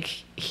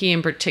think he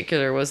in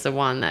particular was the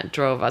one that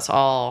drove us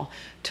all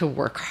to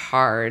work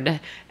hard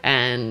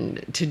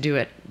and to do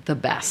it the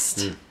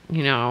best.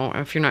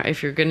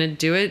 If you're gonna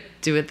do it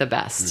the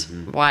best.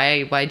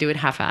 Why do it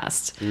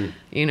half-assed?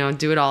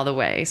 Do it all the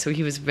way. So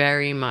he was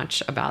very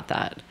much about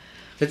that.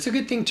 It's a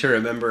good thing to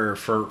remember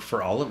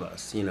for all of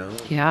us,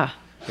 Yeah.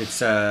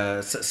 It's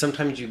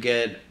sometimes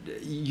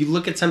you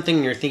look at something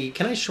and you're thinking,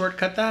 can I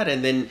shortcut that?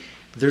 And then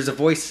there's a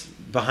voice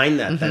behind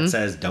that that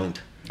says, don't.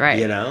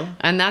 Right.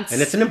 And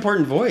it's an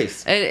important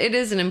voice. It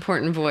is an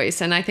important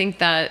voice. And I think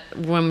that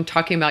when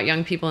talking about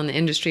young people in the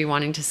industry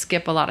wanting to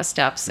skip a lot of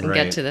steps and Right.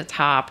 get to the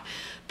top,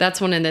 that's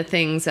one of the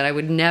things that I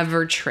would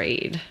never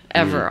trade,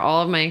 ever.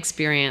 All of my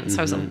experience.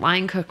 I was a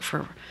line cook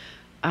for,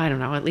 I don't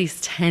know, at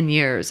least 10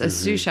 years, a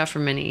sous chef for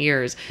many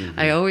years.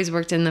 I always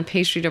worked in the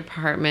pastry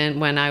department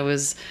when I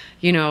was,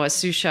 a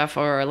sous chef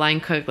or a line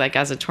cook, like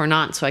as a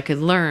tournant, so I could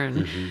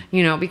learn,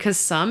 because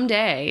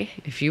someday,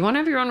 if you want to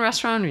have your own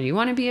restaurant or you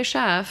want to be a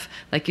chef,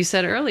 like you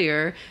said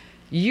earlier,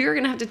 you're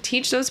going to have to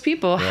teach those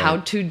people how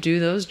to do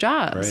those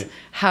jobs. Right.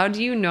 How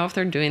do you know if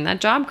they're doing that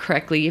job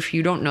correctly if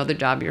you don't know the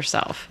job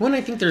yourself? Well, and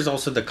I think there's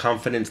also the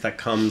confidence that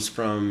comes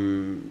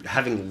from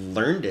having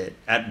learned it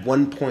at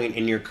one point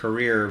in your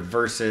career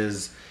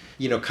versus,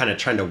 kind of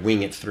trying to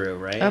wing it through,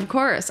 right? Of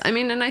course. I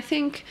mean, and I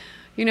think,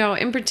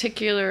 in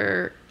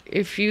particular,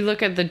 if you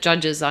look at the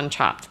judges on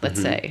Chopped,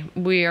 let's say,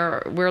 we're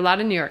a lot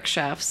of New York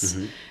chefs.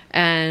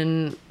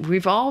 And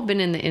we've all been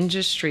in the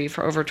industry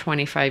for over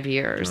 25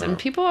 years. And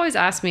people always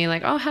ask me,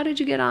 like, oh, how did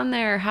you get on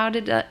there? How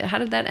did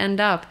that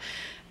end up?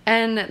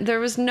 And there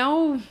was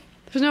no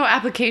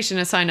application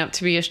to sign up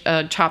to be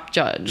a Chopped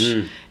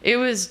judge. It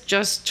was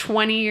just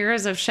 20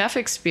 years of chef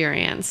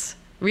experience,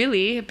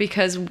 really,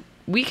 because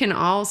we can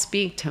all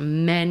speak to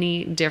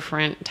many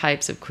different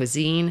types of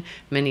cuisine,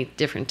 many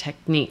different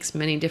techniques,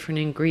 many different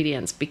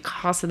ingredients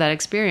because of that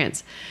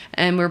experience.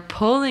 And we're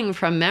pulling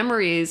from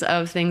memories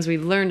of things we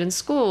learned in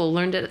school,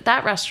 learned at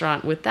that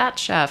restaurant with that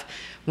chef,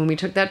 when we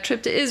took that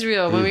trip to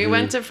Israel, when we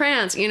went to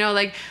France,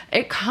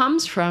 it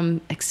comes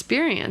from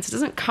experience. It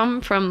doesn't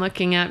come from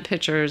looking at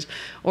pictures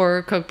or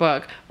a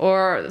cookbook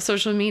or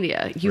social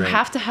media. You Right.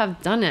 have to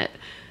have done it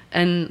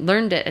and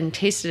learned it and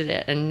tasted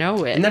it and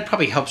know it. And that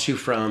probably helps you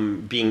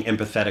from being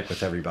empathetic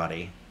with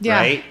everybody, Yeah,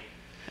 right?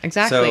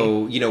 exactly.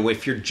 So,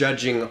 if you're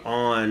judging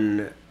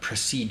on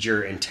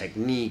procedure and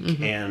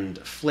technique and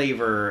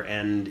flavor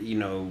and,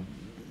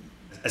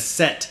 a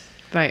set,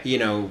 Right.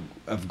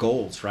 of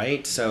goals,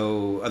 right?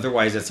 So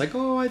otherwise it's like,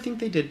 oh, I think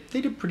they did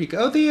pretty good.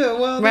 Oh, they did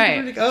Right.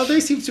 pretty good. Oh, they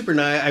seem super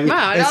nice. I mean,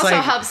 Wow, it it's also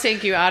like, helps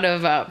take you out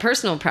of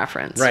personal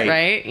preference, Right.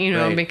 right?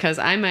 Right. Because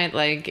I might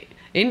like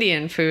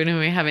Indian food and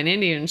we have an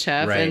Indian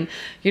chef Right.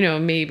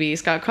 and, maybe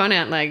Scott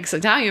Conant likes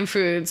Italian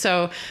food.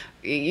 So,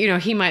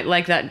 he might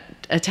like that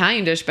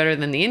Italian dish better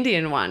than the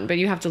Indian one, but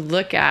you have to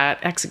look at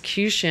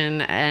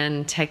execution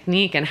and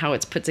technique and how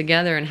it's put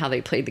together and how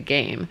they played the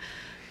game,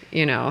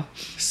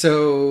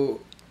 So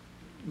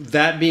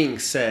that being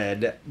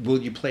said, will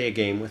you play a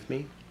game with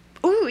me?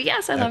 Ooh,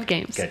 yes, I love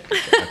games. Good.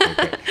 Okay,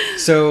 great.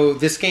 So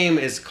this game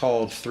is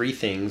called Three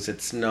Things.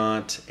 It's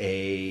not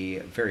a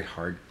very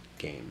hard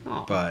game,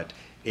 but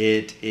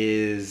it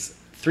is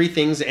three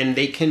things, and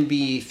they can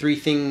be three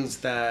things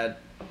that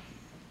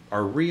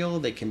are real.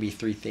 They can be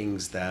three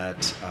things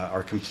that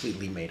are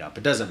completely made up.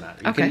 It doesn't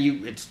matter.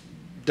 It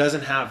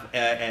doesn't have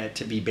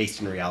to be based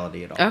in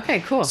reality at all. Okay,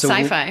 cool. So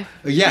Sci-fi.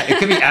 Yeah, it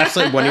could be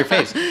absolutely one of your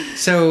faves.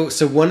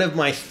 So one of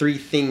my three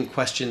thing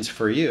questions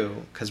for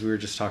you, because we were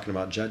just talking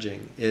about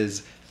judging,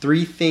 is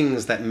three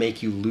things that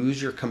make you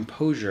lose your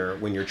composure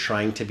when you're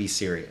trying to be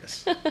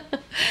serious.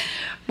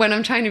 When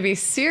I'm trying to be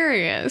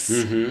serious,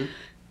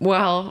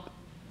 well,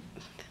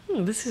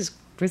 this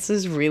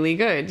is really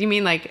good. You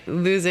mean like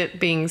lose it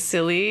being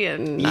silly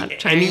and not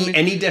trying?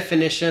 Any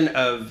definition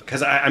of,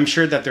 because I'm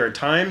sure that there are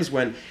times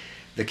when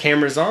the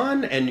camera's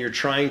on and you're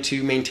trying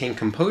to maintain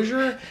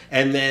composure,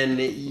 and then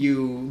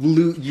you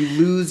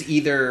lose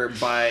either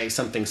by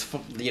something's,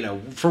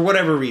 for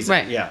whatever reason.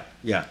 Right.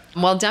 Yeah.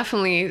 Well,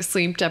 definitely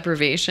sleep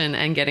deprivation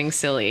and getting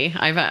silly.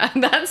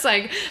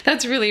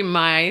 That's really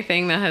my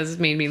thing that has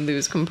made me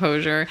lose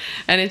composure,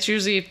 and it's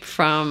usually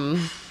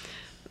from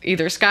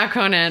either Scott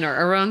Conan or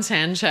Aaron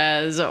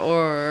Sanchez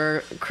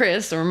or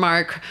Chris or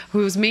Mark,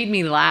 who's made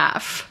me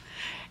laugh.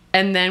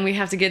 And then we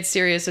have to get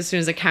serious as soon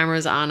as the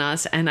camera's on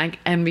us.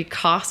 And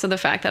because of the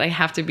fact that I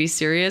have to be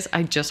serious,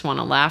 I just want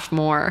to laugh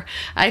more.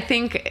 I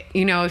think,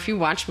 if you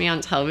watch me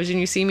on television,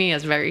 you see me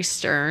as very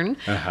stern.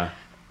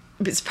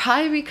 It's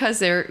probably because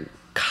they're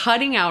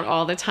cutting out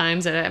all the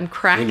times that I'm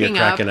cracking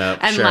up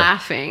and sure.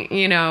 laughing,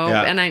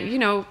 Yeah.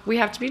 And we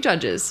have to be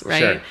judges, right?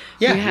 Sure.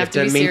 Yeah, we you have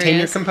to maintain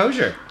serious. your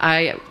composure.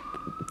 I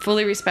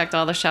fully respect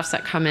all the chefs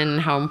that come in and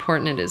how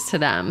important it is to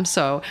them.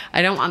 So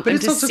I don't want them to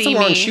see me. But it's also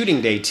a long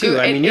shooting day too.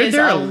 It is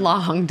a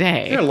long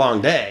day. You're a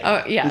long day.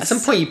 Oh, yes. At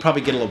some point, you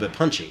probably get a little bit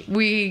punchy.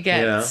 We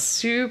get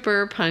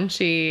super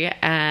punchy,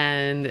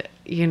 and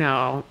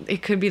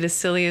it could be the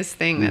silliest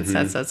thing that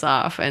sets us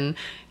off. And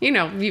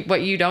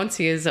what you don't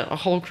see is a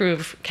whole crew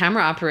of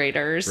camera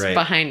operators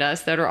behind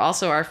us that are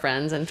also our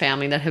friends and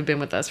family that have been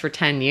with us for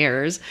 10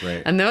 years.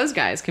 Right. And those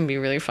guys can be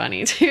really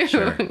funny too.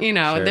 Sure.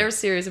 Sure. They're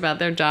serious about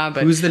their job.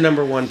 But who's the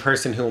number one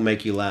person who will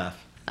make you laugh?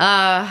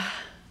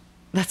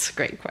 That's a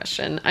great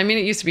question. I mean,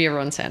 it used to be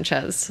Aaron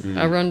Sanchez.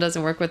 Aaron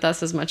doesn't work with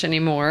us as much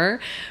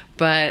anymore,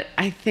 but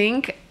I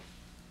think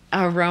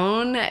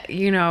Aaron,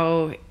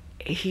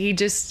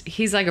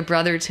 he's like a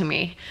brother to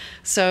me.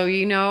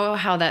 So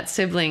how that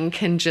sibling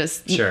can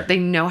just, they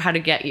know how to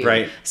get you.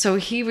 Right. So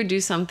he would do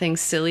something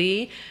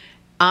silly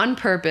on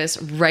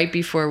purpose right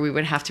before we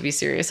would have to be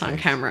serious on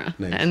camera.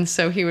 Nice. And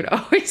so he would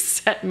always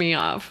set me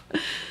off.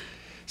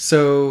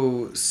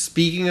 So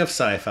speaking of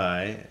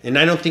sci-fi, and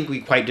I don't think we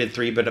quite did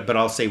three, but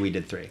I'll say we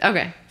did three.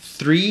 Okay.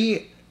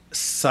 3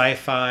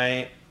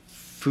 sci-fi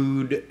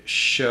food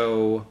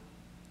show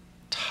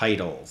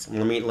titles.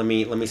 Let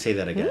me say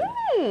that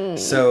again.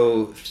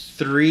 So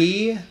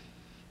 3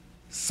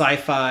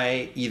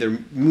 sci-fi either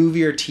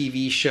movie or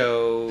TV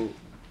show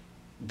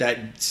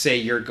that say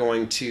you're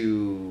going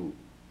to,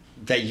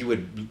 that you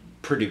would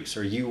produce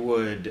or you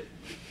would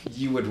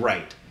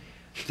write.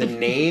 The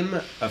name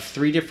of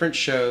 3 different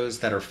shows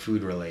that are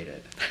food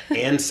related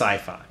and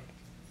sci-fi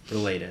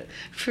related.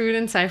 Food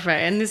and sci-fi,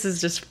 and this is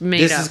just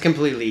made up. This is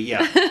completely,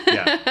 yeah.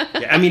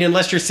 I mean,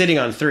 unless you're sitting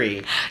on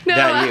 3. No,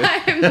 I'm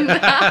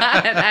not,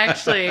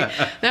 actually.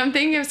 Now, I'm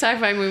thinking of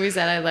sci-fi movies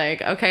that I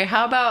like. Okay,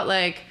 how about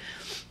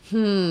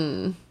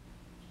I'm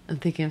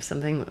thinking of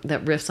something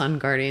that riffs on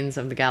Guardians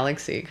of the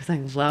Galaxy, because I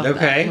love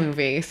that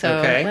movie.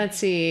 So, let's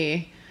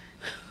see.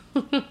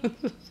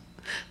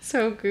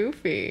 So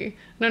goofy.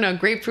 No,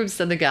 Grapefruits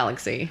of the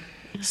Galaxy.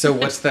 So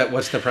what's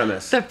the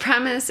premise? The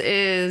premise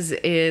is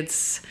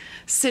it's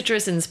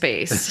citrus in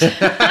space.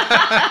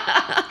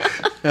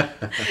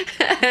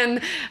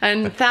 and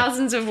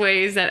thousands of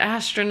ways that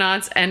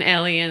astronauts and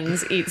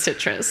aliens eat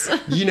citrus.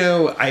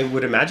 I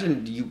would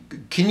imagine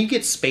can you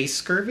get space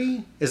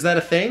scurvy? Is that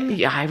a thing?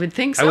 Yeah, I would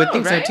think so. I would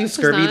think right? so too.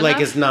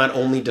 Scurvy is not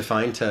only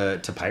defined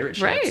to pirate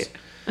ships. Right.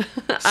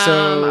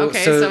 So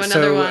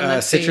another one.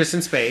 Let's citrus see.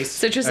 in space.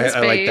 Citrus in space.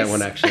 I like that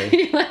one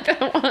actually. You like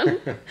that one?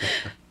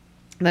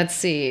 Let's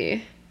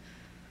see.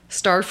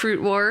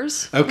 Starfruit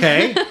Wars.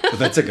 Okay. Well,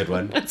 that's a good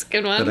one. That's a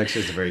good one. That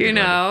actually is a very good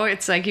one.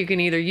 It's like you can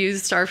either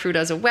use starfruit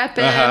as a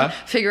weapon,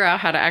 figure out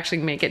how to actually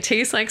make it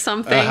taste like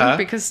something,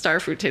 because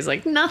starfruit tastes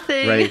like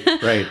nothing.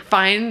 Right.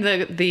 Find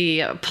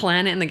the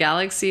planet in the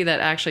galaxy that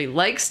actually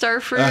likes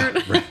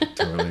starfruit. Right,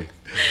 totally.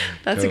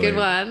 That's a good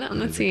one.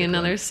 Let's see,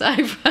 another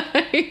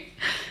sci-fi.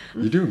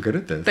 You're doing good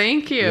at this.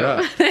 Thank you.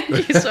 Yeah.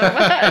 Thank you so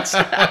much.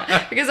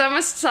 Because I'm a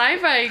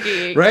sci-fi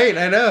geek. Right,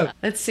 I know.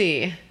 Let's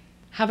see.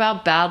 How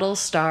about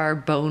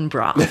Battlestar Bone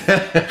Broth? It's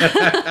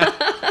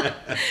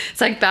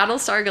like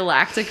Battlestar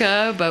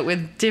Galactica, but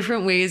with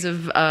different ways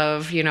of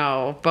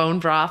bone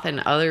broth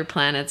and other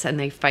planets, and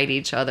they fight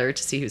each other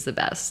to see who's the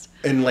best.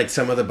 And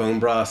some of the bone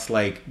broths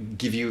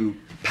give you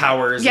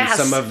powers, yes,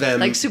 and some of them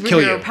like kill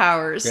superhero you.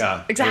 powers.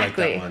 Yeah,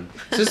 exactly. I like that one.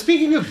 So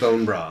speaking of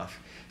bone broth,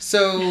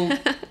 so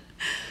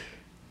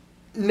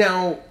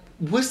now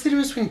What's the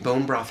difference between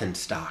bone broth and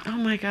stock? Oh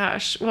my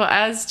gosh. Well,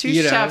 as two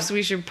You know? chefs,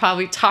 we should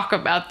probably talk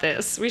about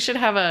this. We should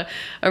have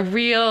a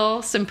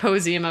real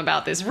symposium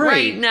about this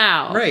right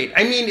now. Right.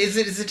 I mean, is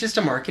it just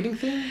a marketing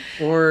thing?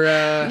 Or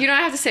You know,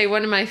 I have to say,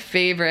 one of my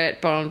favorite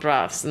bone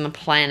broths on the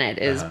planet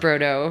is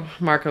Brodo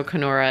Marco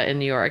Canora in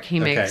New York. He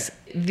makes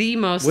the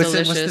most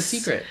delicious. What's the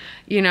secret?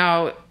 You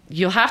know,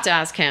 you'll have to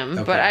ask him.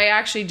 Okay. But I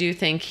actually do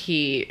think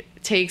he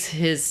takes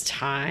his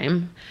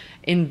time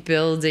in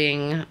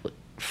building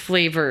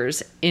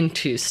flavors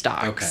into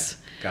stocks.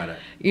 Okay, got it.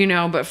 You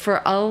know, but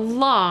for a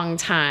long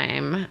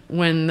time,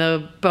 when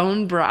the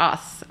bone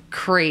broth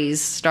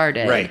craze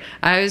started, Right.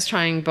 I was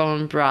trying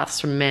bone broths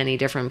from many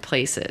different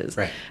places.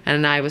 Right.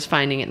 And I was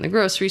finding it in the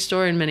grocery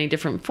store in many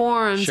different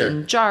forms, Sure.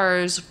 in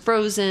jars,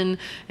 frozen,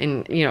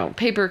 in, you know,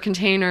 paper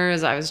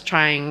containers. I was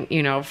trying,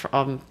 you know,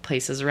 from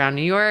places around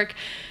New York.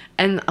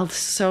 And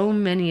so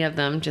many of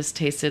them just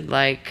tasted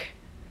like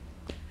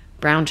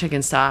brown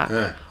chicken stock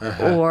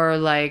or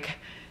like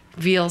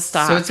veal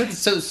stock.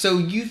 So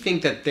you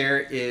think that there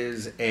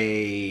is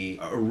a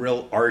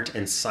real art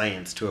and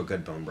science to a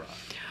good bone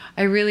broth?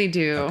 I really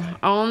do.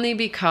 Only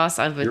because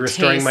of a You're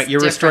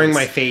restoring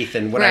my faith,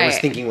 and what I was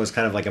thinking was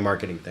kind of like a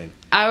marketing thing.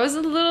 I was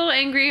a little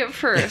angry at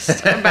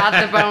first about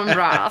the bone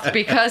broth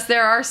because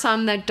there are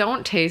some that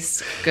don't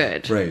taste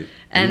good. Right.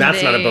 And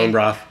that's not a bone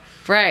broth.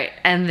 Right.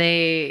 And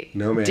they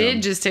No, ma'am.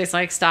 did just taste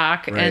like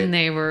stock, Right. and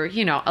they were,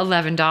 you know,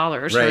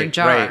 $11 for a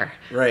jar.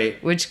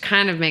 Right. Which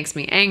kind of makes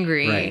me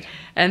angry. Right.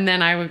 And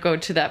then I would go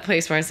to that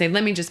place where I say,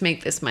 let me just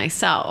make this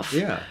myself.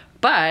 Yeah.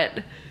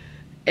 But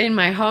in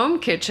my home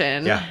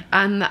kitchen, Yeah.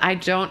 I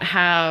don't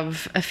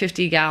have a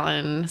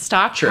 50-gallon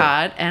stock Sure.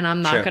 pot, and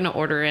I'm not Sure. going to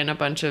order in a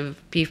bunch of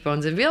beef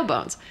bones and veal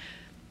bones.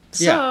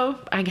 So Yeah.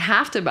 I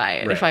have to buy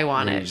it if I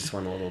want You it. just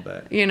want a little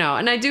bit. You know,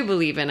 and I do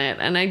believe in it,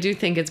 and I do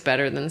think it's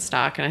better than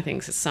stock, and I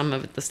think some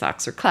of the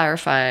stocks are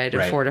clarified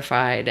and Right.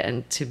 fortified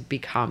and to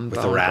become With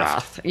a bone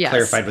raft. broth. Yes.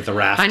 Clarified with a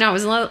raft. I know.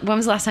 When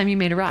was the last time you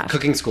made a raft?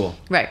 Cooking school.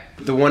 Right.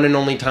 The one and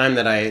only time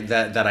that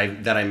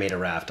I made a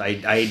raft.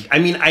 I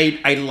mean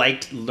I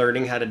liked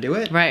learning how to do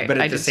it. Right,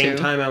 But I at the did same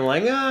too. time I'm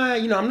like,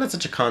 you know, I'm not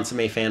such a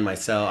consomme fan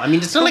myself. I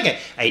mean, it's not like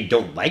I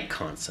don't like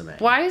consomme.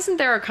 Why isn't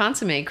there a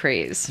consomme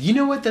craze? You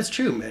know what? That's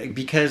true,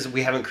 because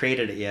we haven't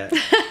created it yet.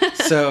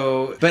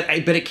 So, but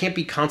it can't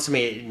be consomme.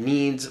 It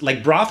needs,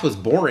 like, broth was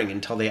boring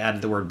until they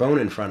added the word bone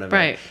in front of it.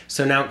 Right.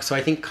 So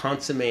I think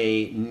consomme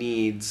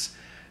needs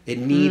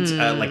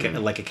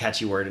like a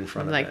catchy word in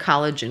front of Like it.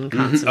 collagen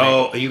consomme.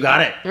 Oh, you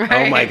got it.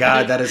 Right. Oh my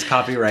God, that is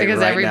copyright Because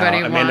right everybody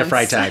now. Amanda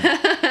wants-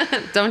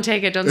 Freitag. Don't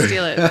take it. Don't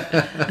steal it.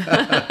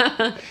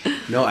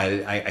 No,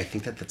 I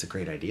think that's a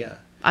great idea.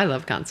 I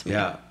love consomme.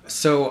 Yeah.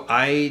 So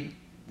I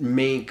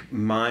make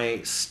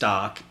my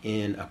stock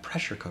in a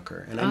pressure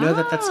cooker, and I know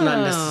that's not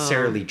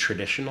necessarily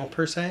traditional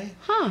per se,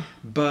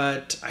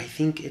 but I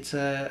think it's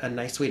a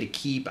nice way to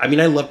keep. I mean,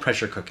 I love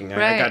pressure cooking. I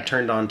Right. got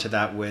turned on to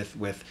that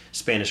with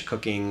Spanish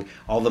cooking.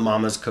 All the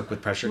mamas cook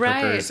with pressure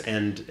Right. cookers,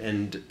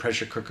 and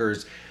pressure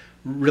cookers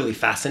really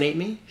fascinate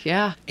me.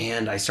 Yeah.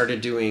 And I started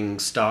doing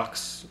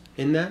stocks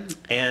in them.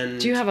 And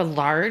Do you have a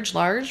large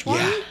one?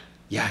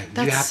 Yeah, you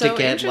That's have so to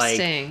get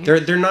interesting.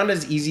 like they're not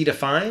as easy to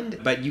find,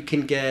 but you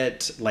can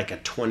get like a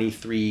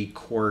 23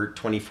 quart,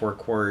 24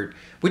 quart,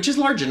 which is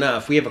large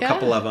enough. We have a Yeah.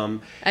 couple of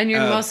them. And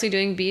you're mostly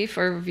doing beef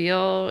or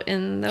veal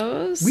in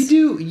those? We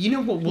do, you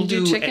know what we'll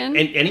You do chicken?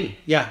 Any.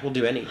 Yeah, we'll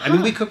do any. I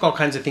mean, we cook all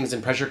kinds of things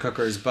in pressure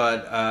cookers,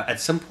 but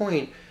at some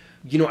point,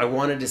 you know, I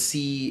wanted to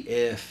see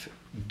if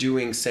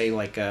doing, say,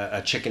 like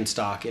a chicken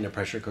stock in a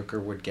pressure cooker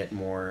would get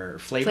more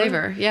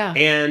flavor. Yeah.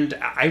 And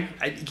I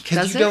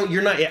because Does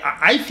you're not.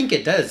 I think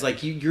it does.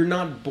 Like you're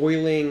not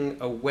boiling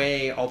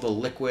away all the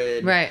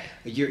liquid. Right.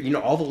 You know,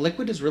 all the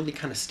liquid is really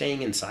kind of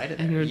staying inside of it.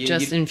 And you're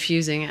just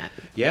infusing it.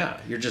 Yeah,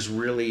 you're just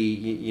really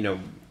you know,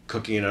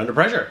 cooking it under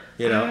pressure.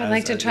 You know, I'd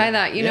like to try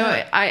that. You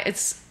know,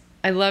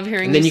 I love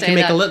hearing And then you you say can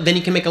make that. then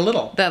you can make a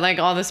little. That like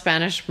all the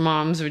Spanish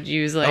moms would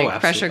use like absolutely.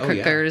 pressure Oh,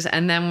 yeah. cookers.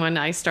 And then when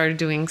I started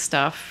doing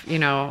stuff, you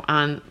know,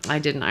 I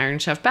did an Iron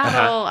Chef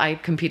battle. I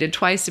competed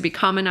twice to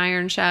become an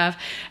Iron Chef.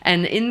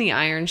 And in the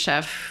Iron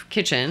Chef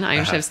kitchen,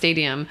 Iron Chef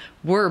Stadium,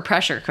 were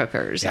pressure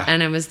cookers. Yeah.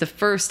 And it was the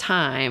first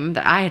time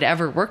that I had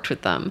ever worked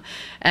with them.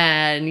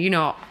 And, you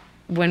know,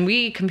 when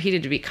we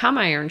competed to become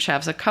Iron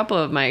Chefs, a couple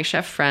of my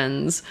chef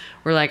friends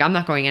were like, I'm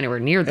not going anywhere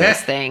near those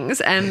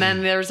things. And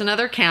then there was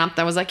another camp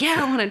that was like, yeah,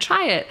 I want to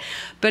try it.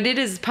 But it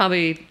is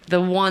probably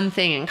the one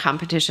thing in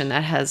competition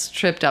that has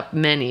tripped up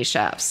many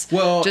chefs.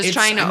 Well, just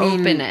trying to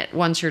open it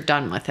once you're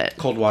done with it.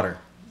 Cold water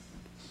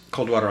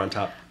on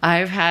top.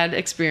 I've had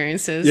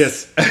experiences.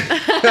 Yes.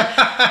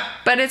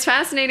 But it's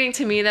fascinating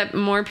to me that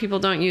more people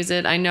don't use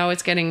it. I know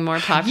it's getting more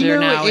popular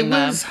now in the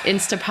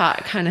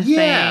Instapot kind of thing.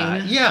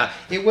 Yeah.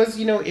 It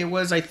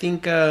was, I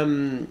think,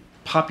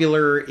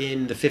 popular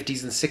in the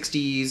 50s and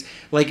 60s.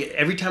 Like,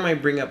 every time I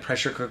bring up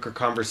pressure cooker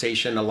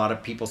conversation, a lot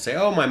of people say,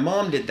 oh, my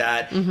mom did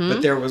that. Mm-hmm.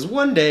 But there was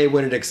one day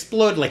when it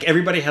exploded. Like,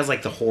 everybody has,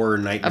 like, the horror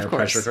nightmare Of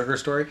course. pressure cooker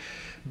story.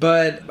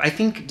 But I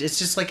think it's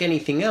just like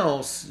anything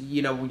else.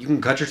 You know, you can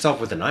cut yourself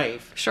with a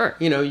knife. Sure.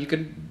 You know, you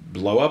could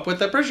blow up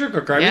with a pressure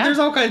cooker. I mean, Yeah. there's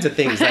all kinds of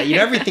things that,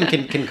 everything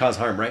can cause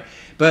harm, right?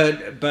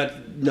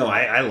 But no,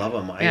 I love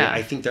them.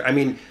 I think they're, I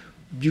mean,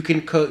 you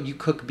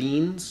cook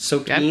beans,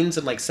 soaked Yep. beans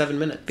in like 7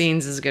 minutes.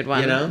 Beans is a good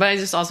one. You know? But I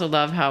just also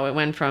love how it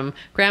went from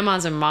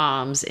grandmas and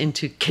moms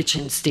into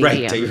kitchen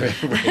Right, stadium.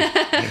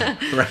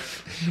 right, right.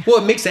 Well,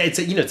 it makes it's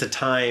a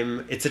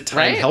time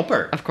Right?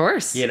 helper. Of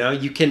course.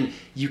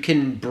 You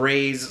can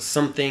braise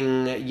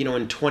something,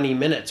 in 20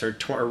 minutes or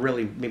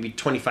really maybe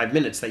 25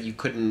 minutes that you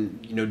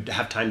couldn't,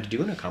 have time to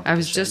do in a competition. I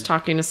was just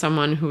talking to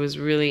someone who was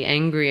really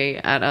angry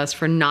at us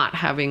for not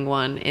having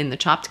one in the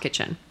chopped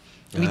kitchen.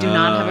 We do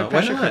not have a why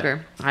pressure not?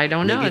 cooker. I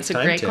don't know. Maybe It's it's a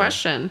time great to.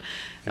 question.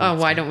 Oh,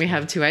 why don't we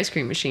have 2 ice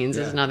cream machines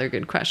is another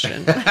good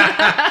question.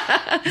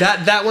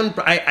 That one,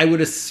 I would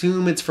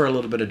assume it's for a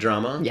little bit of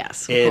drama.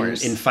 Yes, of in,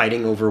 course. in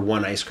fighting over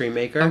one ice cream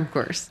maker. Of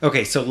course.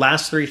 Okay, so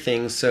last 3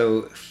 things.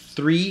 So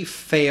 3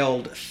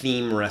 failed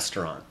theme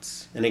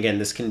restaurants. And again,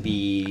 this can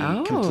be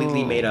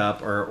completely made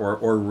up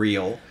or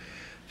real.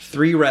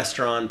 3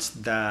 restaurants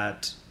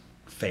that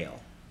fail.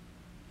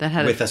 That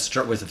had With a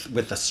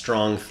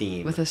strong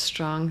theme. with a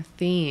strong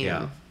theme.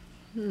 Yeah.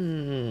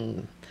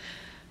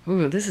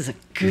 Ooh, this is a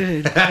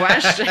good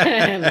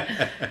question.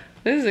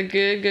 This is a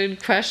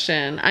good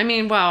question. I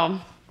mean, well,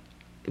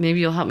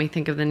 maybe you'll help me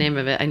think of the name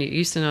of it. I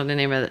used to know the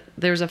name of it.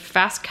 There's a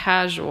fast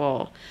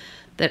casual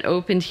that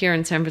opened here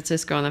in San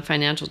Francisco in the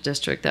financial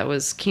district that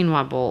was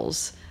Quinoa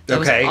Bowls. That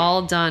Okay. was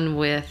all done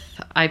with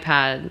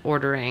iPad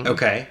ordering.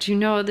 Okay. Do you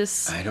know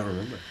this? I don't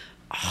remember.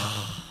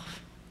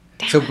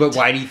 But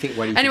why do you think?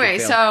 Anyway, it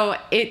failed? so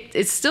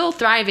it's still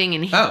thriving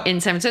in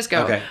San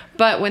Francisco. Okay.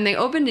 But when they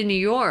opened in New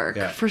York,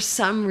 Yeah. for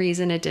some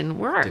reason it didn't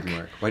work. Didn't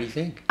work. Why do you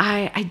think?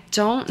 I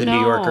don't The know.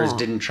 New Yorkers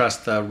didn't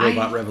trust the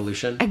robot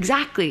revolution.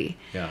 Exactly.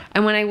 Yeah.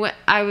 And when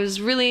I was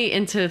really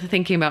into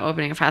thinking about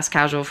opening a fast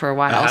casual for a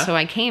while. Uh-huh. So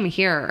I came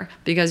here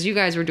because you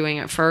guys were doing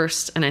it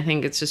first, and I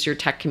think it's just your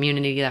tech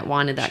community that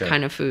wanted that Sure.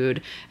 kind of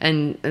food.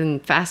 And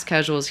fast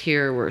casuals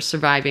here were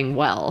surviving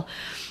well.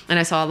 And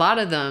I saw a lot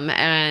of them,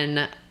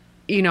 and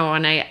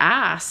and I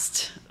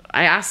asked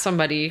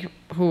somebody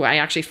who I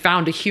actually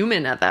found a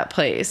human at that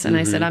place, and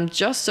I Mm-hmm. said, I'm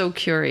just so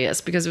curious,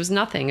 because it was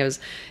nothing.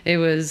 It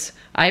was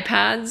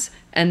iPads,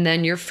 and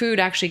then your food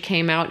actually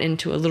came out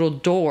into a little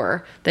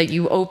door that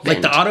you opened.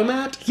 Like the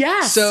automat?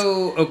 Yes.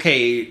 So,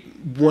 okay,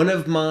 one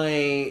of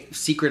my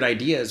secret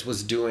ideas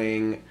was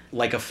doing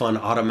like a fun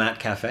automat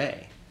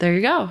cafe. There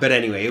you go. But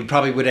anyway, it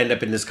probably would end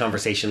up in this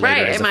conversation Right,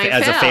 later it as a, might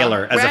as a fail.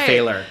 failure.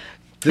 Right.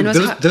 And it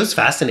was Those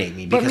fascinate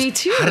me. But Because me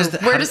too. Where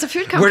Where does the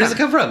food come Where does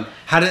from? it come from?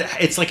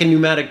 It's like a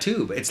pneumatic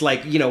tube. It's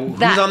like,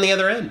 who's on the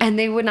other end? And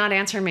they would not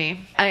answer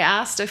me. I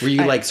asked if Were you,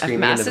 like, I've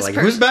screaming asked into this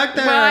like, "Who's back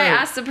there?" Well, I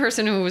asked the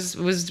person who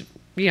was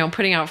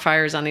putting out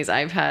fires on these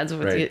iPads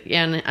with Right.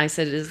 and I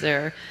said, "Is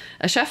there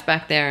a chef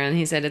back there?" And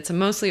he said, "It's a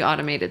mostly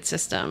automated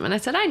system." And I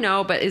said, "I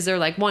know, but is there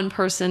like one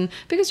person,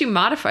 because you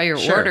modify your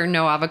Sure. order,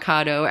 no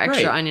avocado,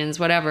 extra Right. onions,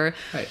 whatever."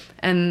 Right.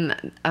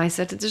 And I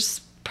said, "Did this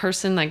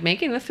person like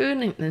making the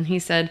food?" And he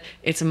said,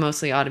 "It's a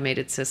mostly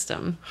automated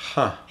system."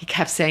 Huh. He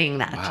kept saying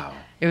that. Wow.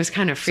 It was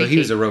kind of So freaky. he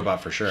was a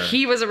robot for sure.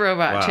 He was a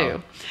robot Wow.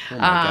 too. Oh my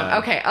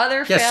God. Okay,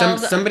 other Yeah, failed.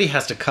 somebody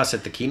has to cuss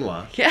at the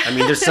quinoa. Yeah. I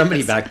mean, there's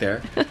somebody back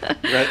there.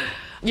 Right?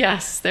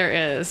 Yes, there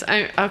is.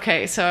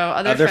 Okay, so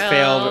other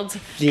failed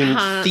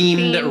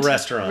themed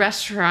restaurants.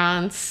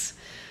 Restaurants.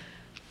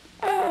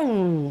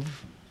 Oh,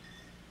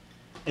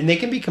 And they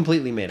can be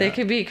completely made they up.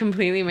 could be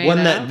completely made one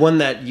up.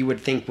 that you would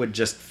think would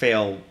just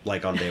fail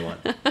like on day one.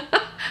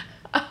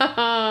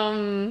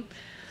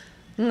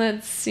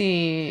 Let's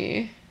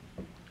see.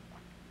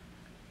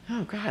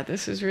 Oh God,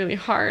 this is really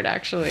hard,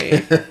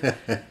 actually.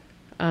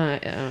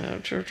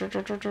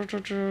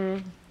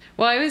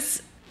 Well, I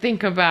always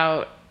think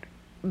about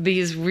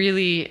these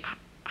really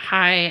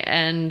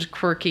high-end,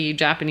 quirky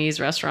Japanese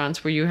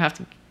restaurants where you have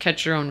to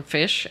catch your own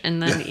fish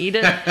and then eat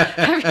it.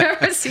 Have you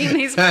ever seen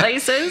these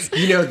places?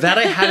 That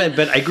I haven't,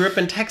 but I grew up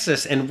in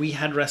Texas and we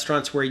had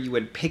restaurants where you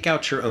would pick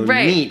out your own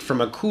Right. meat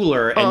from a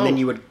cooler and Oh. then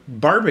you would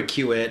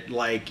barbecue it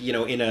like,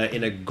 in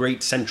a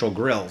great central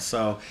grill.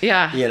 So,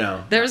 Yeah,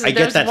 there's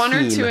there's one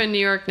or two in New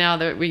York now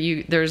that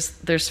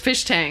there's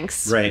fish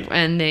tanks, Right.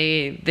 And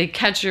they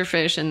catch your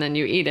fish and then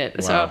you eat it.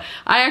 Wow. So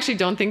I actually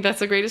don't think that's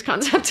the greatest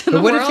concept in But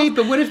the what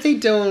world. if they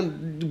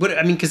don't?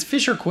 Because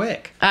fish are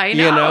quick. I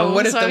know.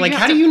 What if So they're like? you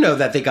How have do to- you know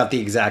that they got the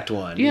exact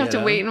one? You have to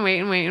know? wait and wait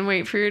and wait and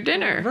wait for your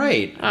dinner.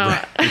 Right.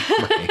 Right.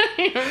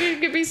 You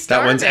could be That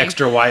starving. one's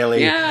extra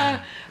wily. Yeah,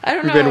 I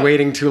don't We've know. been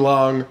waiting too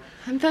long.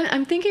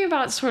 I'm thinking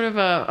about sort of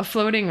a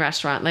floating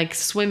restaurant, like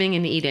swimming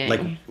and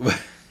eating. Like,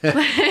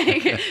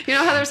 Like, you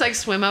know how there's like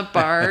swim up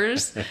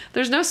bars?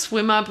 There's no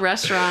swim up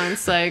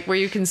restaurants like where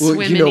you can well,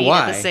 swim you know and eat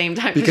why? at the same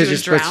time Because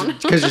because you're you drown.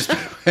 supposed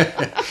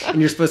to, and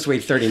you're supposed to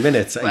wait 30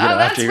 minutes. Well,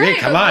 that's after you eat. right,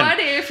 Come but on, what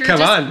if you're Come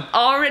just on.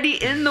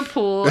 already in the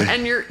pool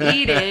and you're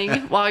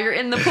eating while you're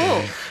in the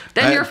pool,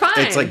 then you're fine.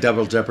 It's like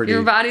double jeopardy.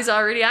 Your body's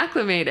already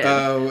acclimated.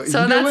 Oh,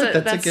 so you know that's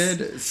what? That's a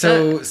good.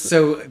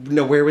 So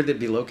no, where would it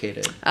be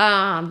located?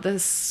 The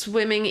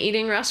swimming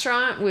eating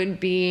restaurant would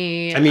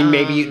be. I mean,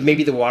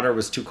 maybe the water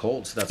was too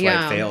cold, so that's why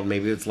yeah. it failed.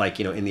 Maybe it's like,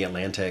 in the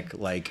Atlantic,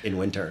 like in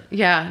winter.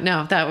 Yeah,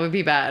 no, that would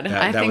be bad.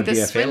 I That think would the be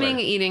a swimming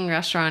failure. eating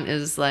restaurant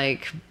is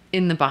like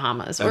in the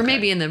Bahamas or Okay.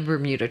 maybe in the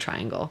Bermuda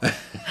Triangle.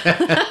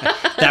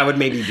 That would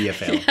maybe be a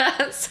fail.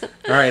 Yes. All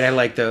right, I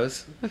like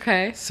those.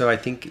 Okay. So I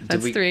think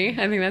That's 3. I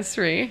think that's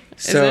 3.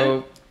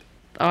 So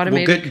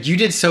Automated. well, good. You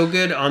did so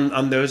good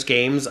on those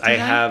games. I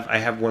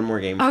have one more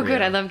game. Oh, for good.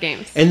 you. I love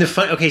games. And the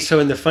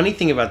funny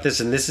thing about this,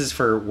 and this is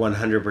for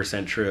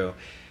 100% true.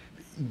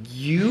 Did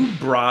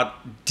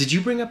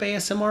you bring up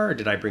ASMR or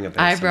did I bring up ASMR?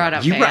 I brought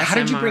up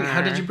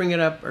How did you bring it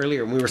up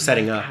earlier when we were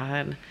setting up?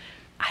 God.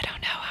 I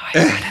don't know how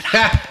I brought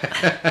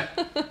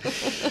it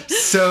up.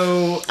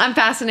 So I'm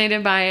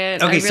fascinated by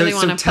it. okay, I really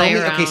want to tell play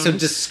me. around. Okay, so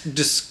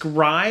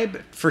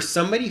describe for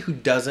somebody who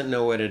doesn't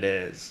know what it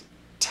is.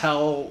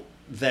 Tell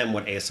them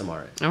what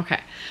ASMR is. Okay.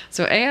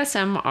 So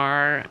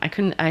ASMR,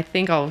 I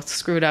think I'll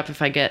screw it up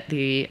if I get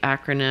the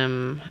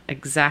acronym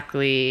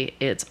exactly.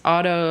 It's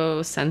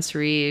auto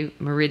sensory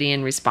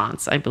meridian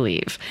response, I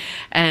believe.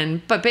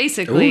 But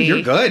basically, Ooh,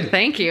 you're good.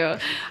 Thank you.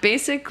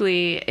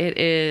 Basically, it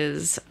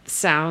is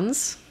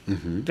sounds,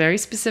 very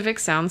specific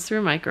sounds through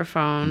a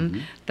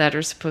microphone that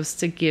are supposed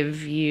to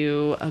give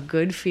you a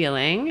good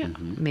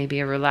feeling, maybe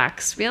a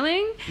relaxed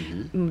feeling.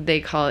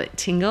 They call it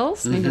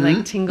tingles, maybe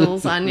like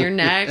tingles on your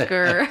neck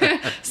or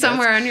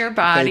somewhere on your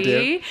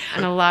body.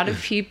 And a lot of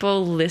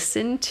people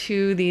listen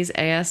to these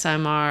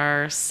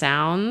ASMR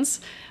sounds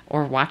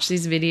or watch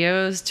these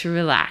videos to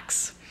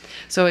relax.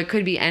 So it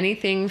could be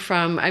anything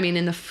from,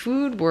 in the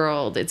food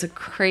world, it's a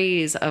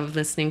craze of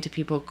listening to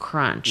people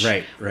crunch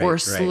Right, or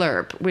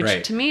slurp,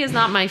 which to me is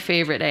not my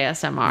favorite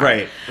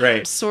ASMR.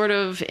 Right. Sort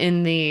of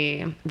in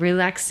the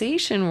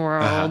relaxation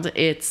world,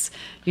 it's,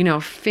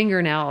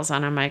 fingernails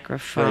on a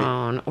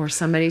microphone or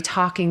somebody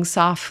talking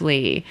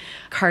softly.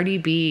 Cardi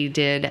B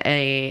did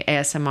a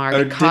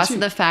ASMR because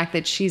of the fact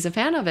that she's a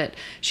fan of it.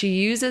 She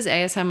uses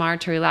ASMR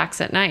to relax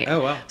at night.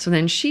 Oh, wow. So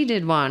then she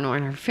did one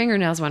when her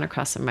fingernails went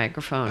across the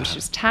microphone. She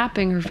was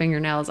tapping her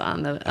fingernails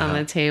on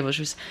the table.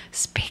 She was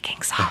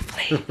speaking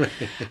softly.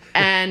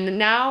 And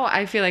now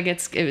I feel like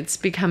it's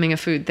becoming a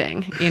food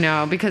thing,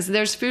 because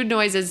there's food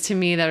noises to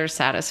me that are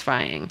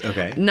satisfying.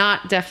 Okay.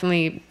 Not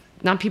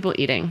people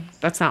eating.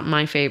 That's not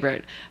my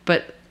favorite.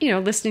 But,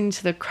 listening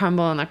to the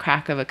crumble and the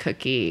crack of a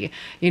cookie,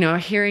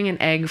 hearing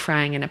an egg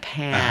frying in a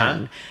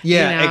pan.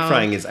 Yeah, egg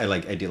frying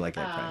I do like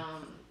egg frying.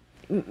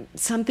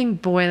 Something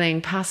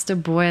boiling, pasta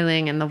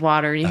boiling in the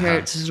water, and you hear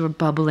it sort of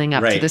bubbling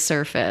up to the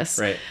surface.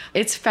 Right.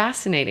 It's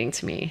fascinating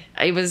to me.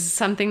 It was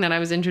something that I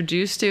was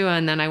introduced to,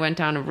 and then I went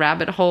down a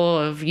rabbit hole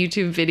of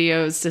YouTube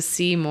videos to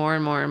see more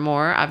and more and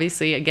more.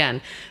 Obviously,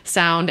 again,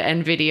 sound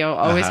and video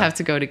always have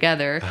to go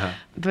together.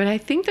 But I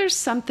think there's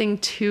something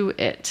to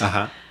it.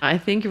 I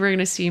think we're going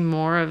to see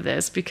more of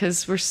this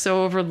because we're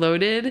so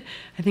overloaded.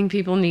 I think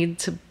people need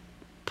to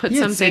put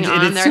something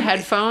on their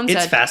headphones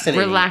that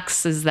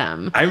relaxes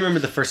them. I remember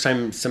the first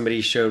time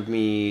somebody showed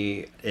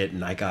me it,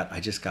 and I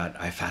was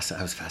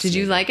fascinated. Did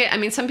you like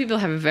it? Some people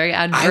have a very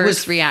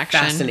adverse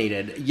reaction.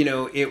 Fascinated.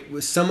 It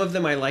was some of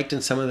them I liked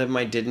and some of them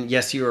I didn't.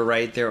 Yes, you were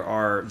right. There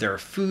are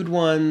food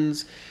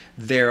ones.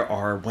 There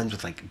are ones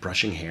with like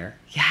brushing hair.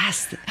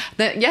 Yes.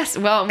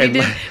 Well,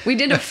 we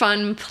did a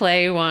fun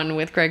play one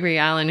with Gregory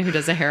Allen, who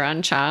does a hair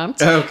on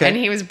Chopped. Oh, okay. And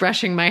he was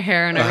brushing my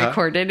hair, and I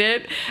recorded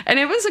it, and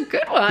it was a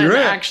good one.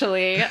 Right.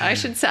 Actually. I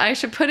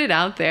should put it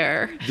out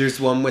there. There's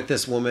one with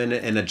this woman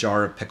and a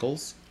jar of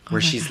pickles,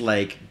 where she's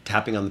like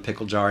tapping on the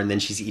pickle jar and then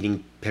she's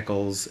eating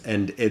pickles,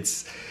 and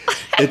it's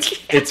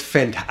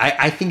fantastic.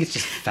 I think it's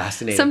just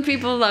fascinating. Some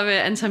people love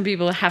it, and some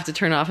people have to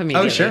turn off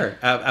immediately. Oh, sure.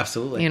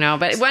 Absolutely.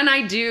 But when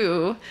I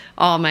do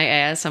all my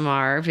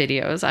ASMR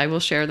videos, I will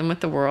share them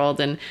with the world,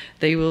 and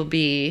they will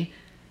be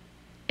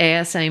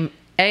ASMR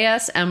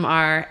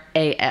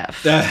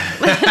AF.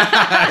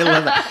 I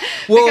love that.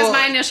 Well, because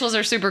my initials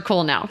are super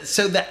cool now.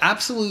 So the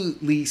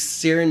absolutely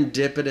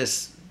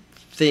serendipitous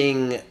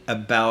thing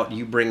about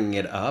you bringing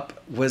it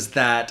up was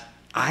that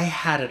I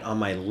had it on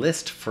my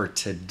list for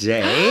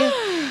today.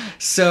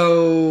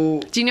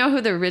 So, do you know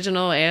who the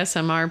original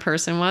ASMR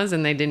person was,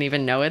 and they didn't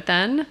even know it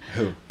then?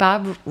 Who?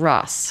 Bob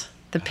Ross,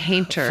 the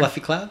painter.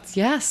 Fluffy Clouds?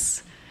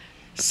 Yes.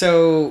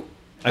 So,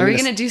 are we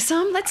gonna do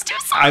some? Let's do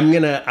some. I'm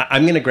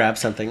gonna grab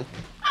something.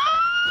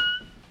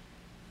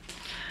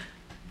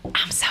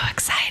 I'm so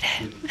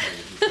excited.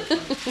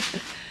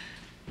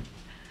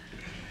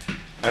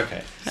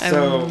 Okay.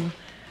 So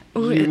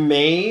you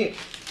may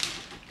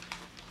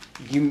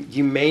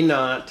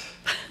not,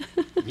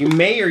 you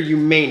may or you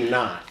may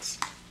not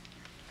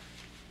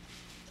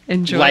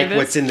enjoy like this?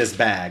 what's in this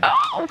bag.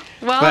 Oh,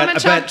 well, I'm a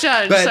chop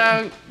judge,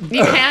 so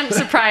you can't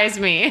surprise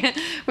me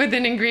with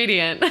an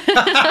ingredient.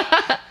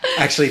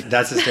 Actually,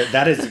 this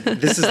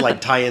is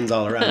like tie-ins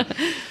all around.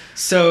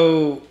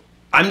 So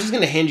I'm just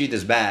gonna hand you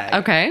this bag.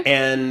 Okay.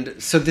 And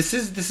so this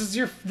is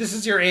your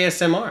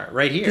ASMR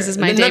right here. This is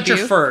my Not your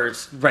debut?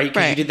 first, right?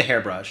 Because you Right. did the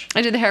hairbrush.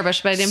 I did the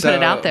hairbrush, but I didn't put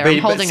it out there. I'm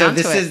holding on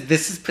to it.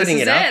 This is putting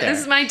This it is out it. there.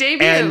 This is my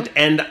debut.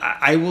 And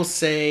I will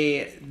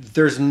say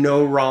there's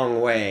no wrong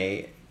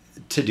way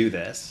to do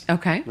this.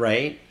 Okay.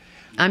 Right?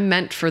 I'm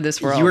meant for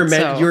this world. You were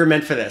meant. so- You were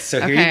meant for this. So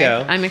here you Okay,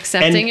 go. I'm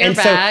accepting your and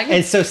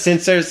bag. So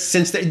since there's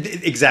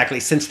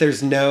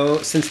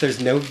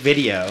no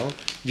video,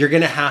 you're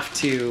gonna have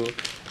to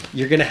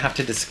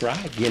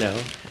describe. You know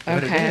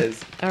what Okay. it is.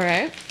 All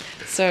right.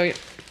 So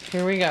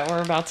here we go.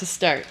 We're about to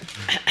start.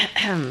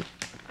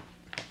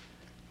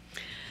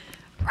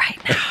 Right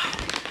now,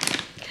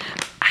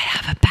 I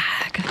have a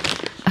bag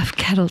of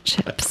kettle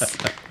chips.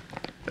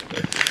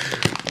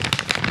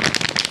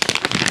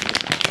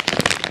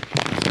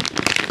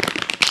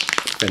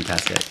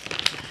 Fantastic.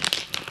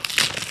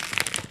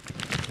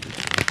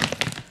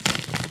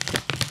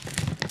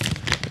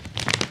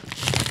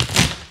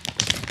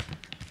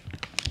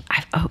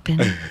 I've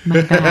opened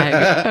my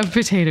bag of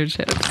potato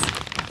chips.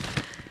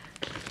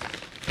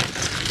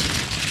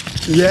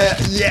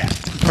 Yeah.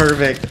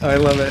 Perfect. I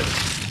love it.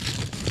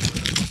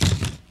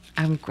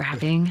 I'm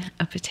grabbing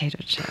a potato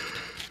chip.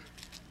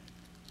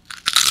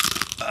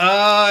 Oh,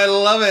 I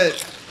love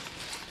it.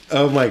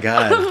 Oh my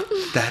god,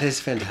 that is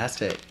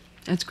fantastic.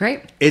 It's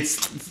great.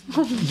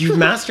 You've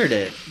mastered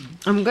it.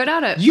 I'm good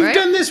at it. You've right?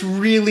 done this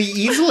really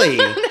easily.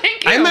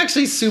 Thank you. I'm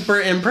actually super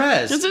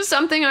impressed. This is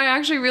something I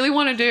actually really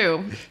want to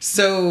do.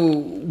 So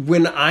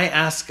when I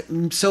ask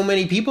so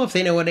many people if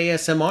they know what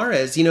ASMR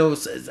is, you know,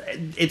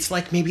 it's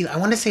like maybe I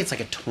want to say it's like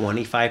a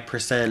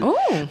 25%.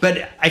 Ooh.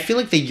 But I feel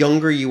like the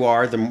younger you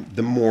are, the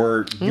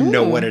more you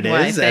know what it is.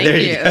 Why, thank There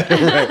you. go.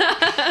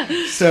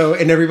 Right. So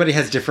and everybody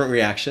has different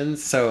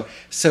reactions. So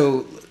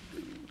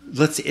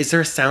let's see. Is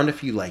there a sound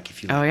if you like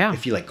Oh yeah.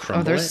 if you like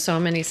crumble there's it? so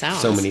many sounds.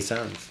 So many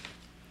sounds.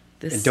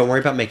 This... And don't worry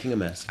about making a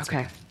mess. It's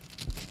Okay.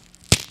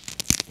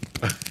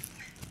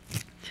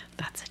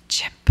 That's a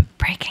chip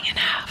breaking in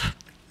half.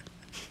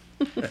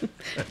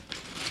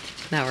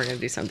 Now we're gonna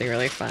do something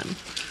really fun.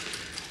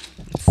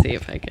 Let's see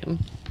if I can.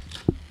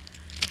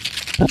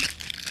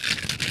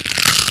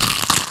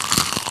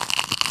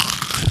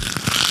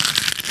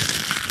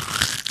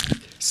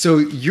 So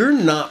you're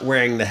not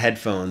wearing the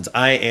headphones.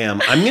 I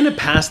am. I'm going to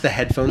pass the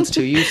headphones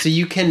to you so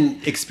you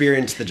can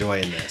experience the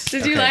joy in this.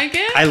 Did you like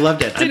it? I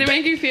loved it. Did it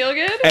make you feel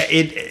good?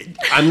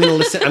 I'm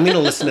going to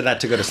listen to that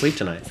to go to sleep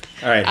tonight.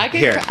 All right.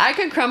 I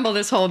could crumble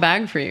this whole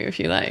bag for you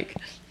if you like.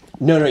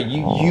 No,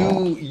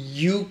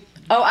 you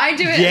Oh, I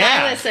do it.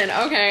 Yeah. I listen.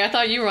 Okay, I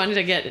thought you wanted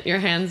to get your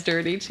hands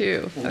dirty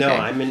too. Okay. No,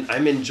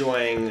 I'm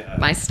enjoying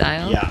My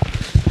style. Yeah.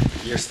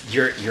 Your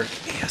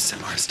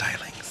ASMR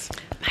stylings.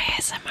 My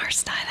ASMR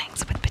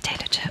stylings with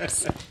potato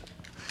chips.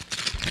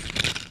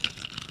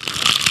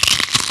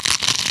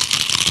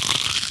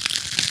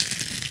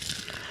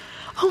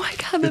 Oh my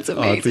god, that's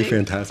amazing.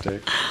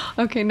 fantastic.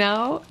 Okay,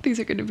 now these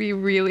are going to be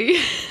really,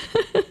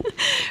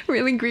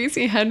 really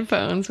greasy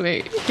headphones.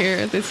 Wait,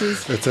 here, this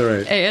is It's all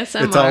right.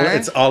 ASMR.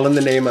 It's all in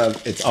the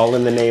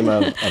name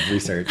of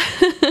research.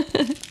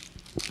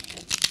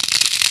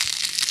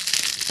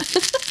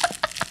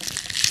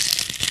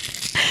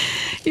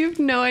 You have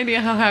no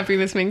idea how happy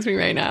this makes me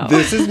right now.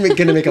 This is going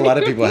to make a lot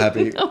of people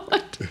happy.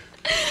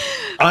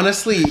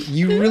 Honestly,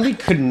 you really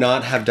could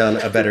not have done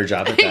a better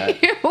job at that.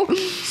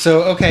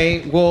 So,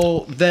 okay,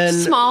 well, then...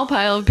 Small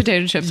pile of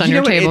potato chips on you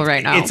your know what? table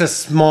right now. It's a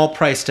small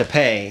price to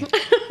pay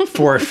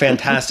for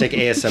fantastic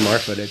ASMR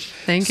footage.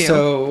 Thank you.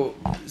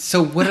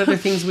 So what other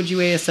things would you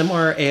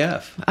ASMR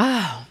AF?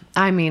 Oh,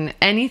 I mean,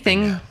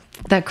 anything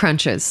that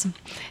crunches.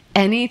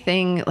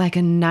 Anything like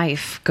a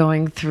knife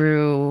going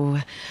through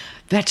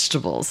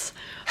vegetables.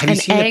 Have you an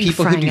seen the egg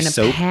people who frying do in a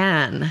soap?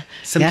 pan.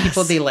 Some Yes.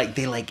 people,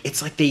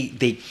 it's like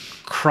they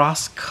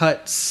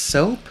cross-cut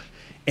soap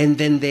and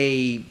then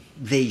they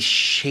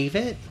shave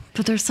it.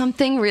 But there's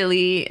something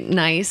really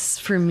nice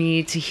for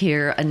me to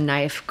hear a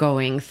knife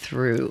going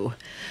through,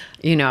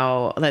 you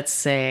know, let's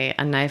say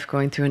a knife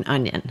going through an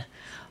onion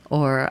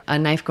or a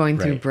knife going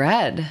through Right.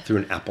 bread. Through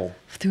an apple.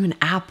 Through an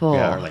apple.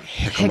 Yeah, or like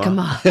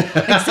jicama.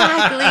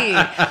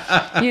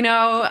 Exactly. You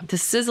know, the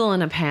sizzle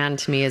in a pan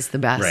to me is the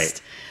best. Right.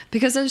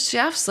 Because as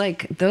chefs,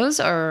 like those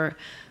are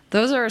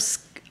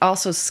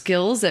also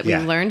skills that we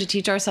Yeah. learn to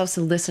teach ourselves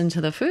to listen to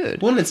the food.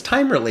 Well, and it's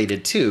time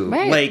related too.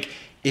 Right. Like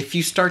if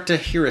you start to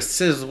hear a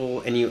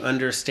sizzle and you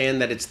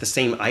understand that it's the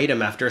same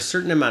item after a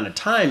certain amount of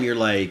time, you're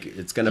like,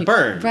 it's going to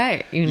burn.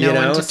 Right. You know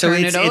when to turn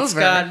it It's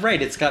over. got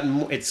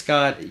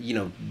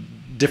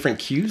different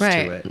cues to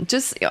it. Right.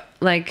 Just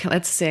like,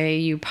 let's say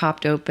you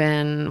popped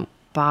open a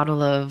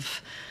bottle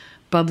of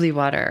bubbly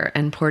water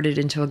and poured it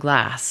into a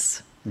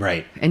glass.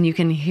 Right. And you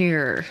can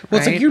hear. Well,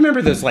 it's right? like you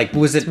remember those like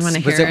was it you wanna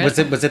was hear it, was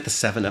it? it was it the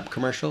 7-Up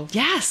commercial?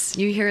 Yes,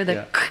 you hear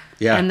the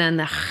Yeah. and then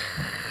the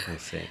I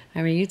see.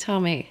 I mean, you tell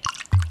me.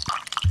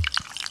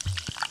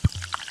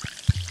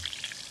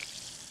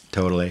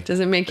 Totally. Does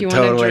it make you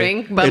want to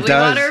drink bubbly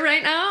water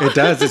right now? It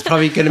does. It's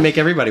probably going to make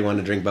everybody want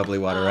to drink bubbly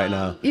water right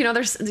now. You know,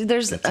 there's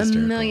a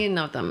million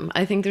of them.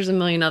 I think there's a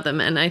million of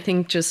them. And I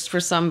think just for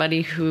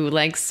somebody who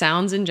likes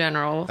sounds in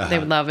general, they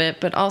would love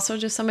it. But also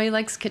just somebody who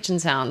likes kitchen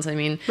sounds. I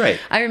mean,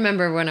 I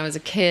remember when I was a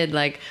kid,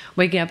 like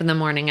waking up in the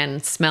morning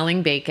and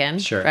smelling bacon,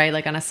 right?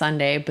 Like on a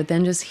Sunday, but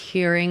then just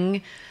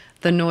hearing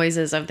the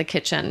noises of the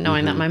kitchen,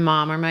 knowing that my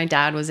mom or my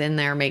dad was in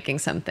there making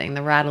something,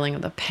 the rattling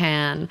of the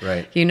pan,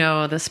 you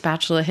know, the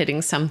spatula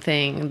hitting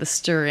something, the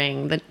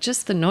stirring,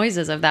 just the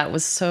noises of that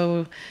was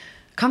so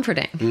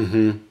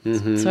comforting.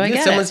 So I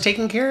get someone's it.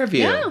 taking care of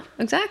you. Yeah,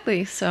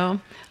 exactly.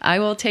 So I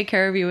will take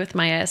care of you with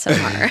my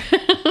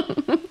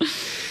ASMR.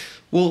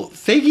 Well,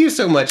 thank you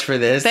so much for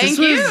this. Thank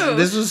you.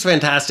 This was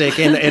fantastic.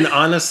 And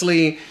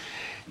honestly,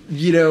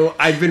 you know,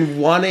 I've been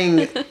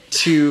wanting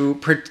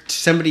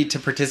somebody to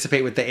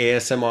participate with the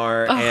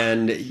ASMR,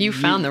 and you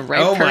found the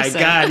right person. Oh my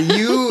God,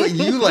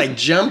 you like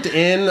jumped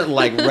in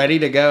like ready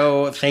to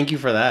go. Thank you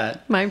for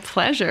that. My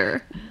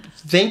pleasure.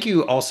 Thank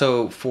you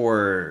also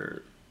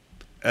for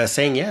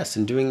saying yes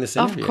and doing this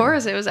interview. Of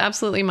course, it was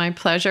absolutely my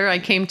pleasure. I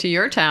came to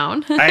your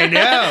town. I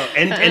know,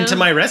 and to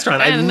my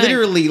restaurant. I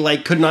literally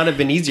could not have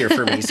been easier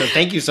for me. So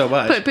thank you so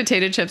much. Put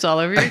potato chips all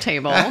over your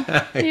table.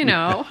 You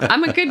know,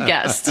 I'm a good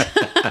guest.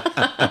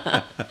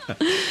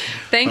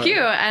 Thank you,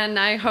 and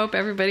I hope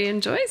everybody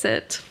enjoys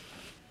it.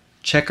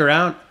 Check her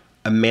out,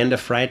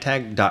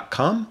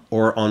 AmandaFreitag.com,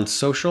 or on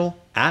social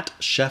at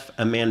Chef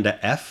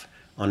Amanda F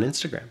on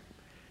Instagram.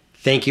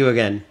 Thank you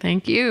again.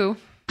 Thank you.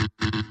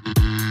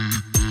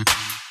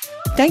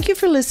 Thank you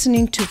for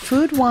listening to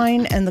Food,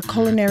 Wine, and the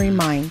Culinary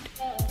Mind.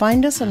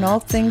 Find us on all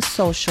things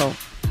social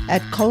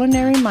at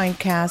Culinary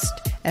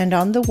Mindcast and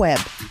on the web,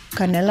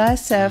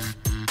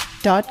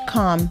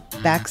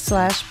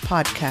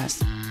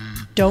 canelasf.com/podcast.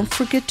 Don't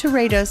forget to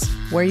rate us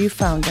where you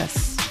found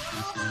us.